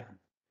it's a pattern.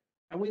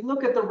 And we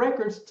look at the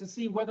records to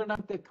see whether or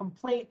not the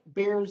complaint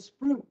bears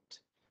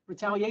fruit.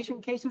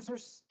 Retaliation cases are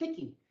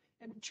sticky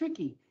and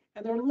tricky,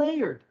 and they're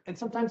layered, and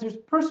sometimes there's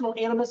personal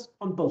animus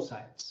on both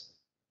sides.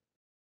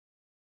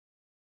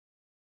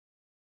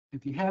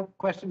 If you have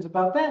questions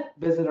about that,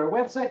 visit our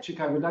website,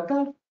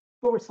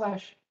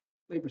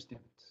 chicago.gov/labor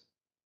standards.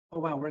 Oh,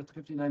 wow, we're at the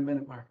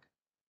 59-minute mark.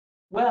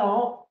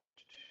 Well,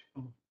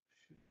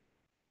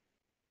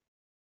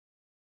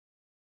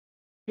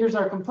 here's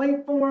our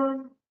complaint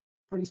form.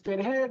 Pretty straight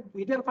ahead.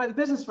 We identify the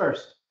business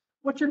first.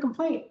 What's your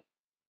complaint?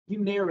 You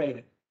narrate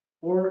it,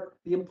 or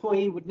the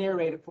employee would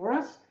narrate it for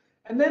us,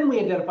 and then we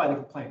identify the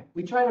complaint.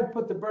 We try to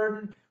put the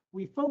burden.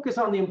 We focus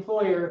on the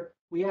employer.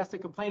 We ask the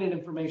complainant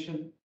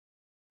information.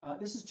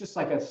 This is just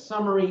like a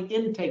summary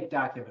intake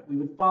document. We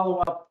would follow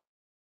up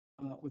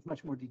with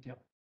much more detail.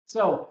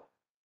 So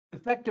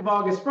effective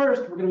August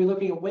 1st, we're going to be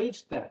looking at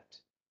wage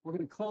theft. We're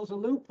going to close a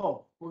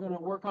loophole. We're going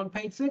to work on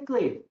paid sick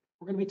leave.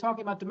 We're going to be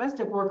talking about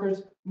domestic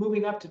workers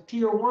moving up to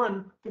tier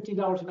 1,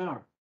 $15 an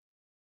hour.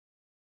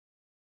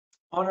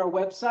 On our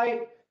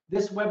website,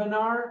 this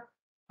webinar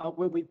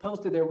will be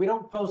posted there. We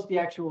don't post the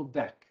actual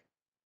deck.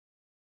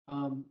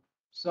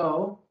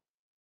 So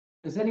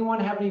does anyone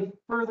have any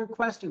further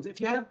questions?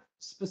 If you have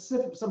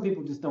specific, some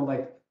people just don't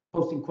like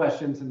posting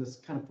questions in this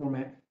kind of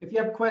format. If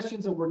you have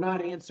questions that were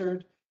not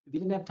answered, if you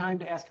didn't have time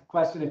to ask a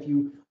question, if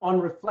you, on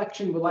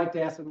reflection, would like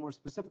to ask a more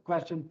specific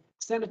question,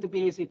 send it to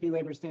BACP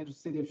Labor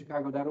Standards,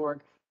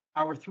 cityofchicago.org.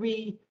 Our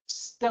 3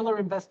 stellar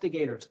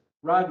investigators,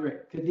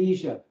 Roderick,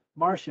 Khadijah,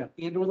 Marcia,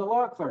 and/or the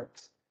law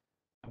clerks,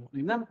 I won't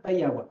name them, but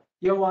yeah, well,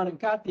 Yohan and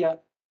Katya,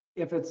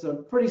 if it's a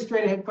pretty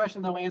straight ahead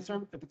question, they'll answer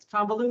them. If it's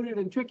convoluted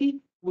and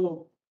tricky,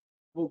 we'll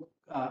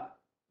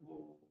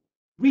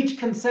reach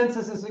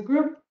consensus as a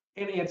group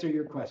and answer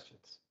your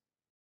questions.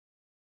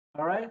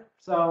 All right,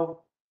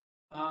 so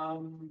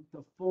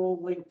the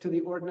full link to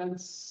the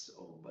ordinance.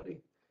 Oh,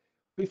 buddy.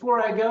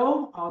 Before I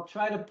go, I'll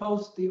try to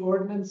post the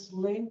ordinance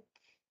link.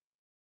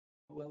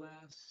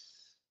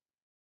 OLS,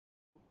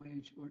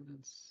 wage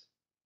ordinance.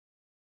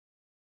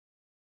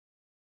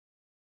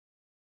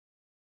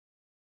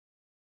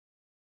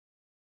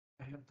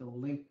 I have the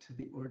link to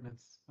the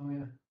ordinance. Oh,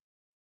 yeah.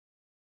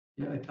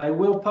 Yeah, I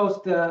will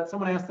post,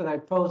 someone asked that I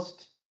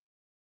post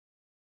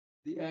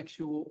the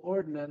actual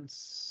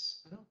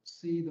ordinance. I don't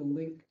see the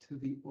link to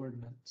the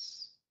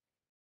ordinance.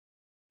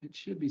 It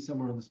should be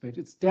somewhere on this page.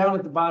 It's down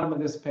at the bottom of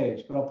this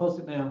page, but I'll post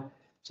it now.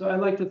 So I'd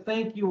like to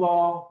thank you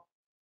all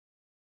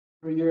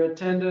for your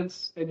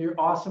attendance and your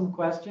awesome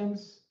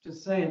questions.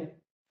 Just saying,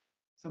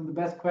 some of the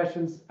best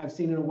questions I've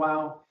seen in a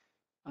while.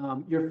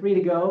 You're free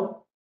to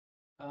go.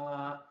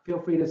 Feel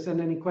free to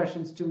send any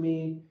questions to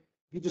me.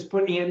 You just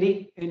put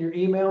Andy in your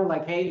email,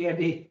 like, hey,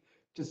 Andy,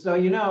 just so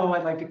you know,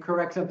 I'd like to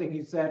correct something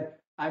you said.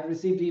 I've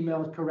received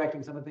emails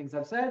correcting some of the things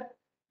I've said.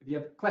 If you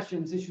have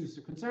questions, issues,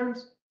 or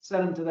concerns,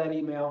 send them to that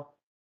email.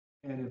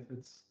 And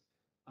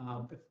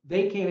if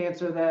they can't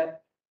answer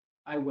that,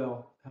 I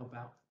will help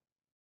out.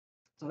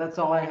 So that's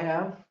all I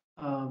have.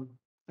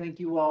 Thank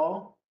you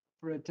all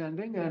for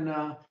attending. And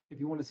if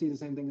you want to see the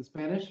same thing in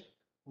Spanish,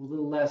 a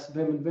little less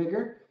vim and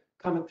vigor,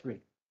 come at 3.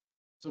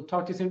 So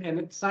talk to you soon,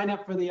 and sign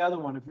up for the other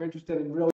one if you're interested in really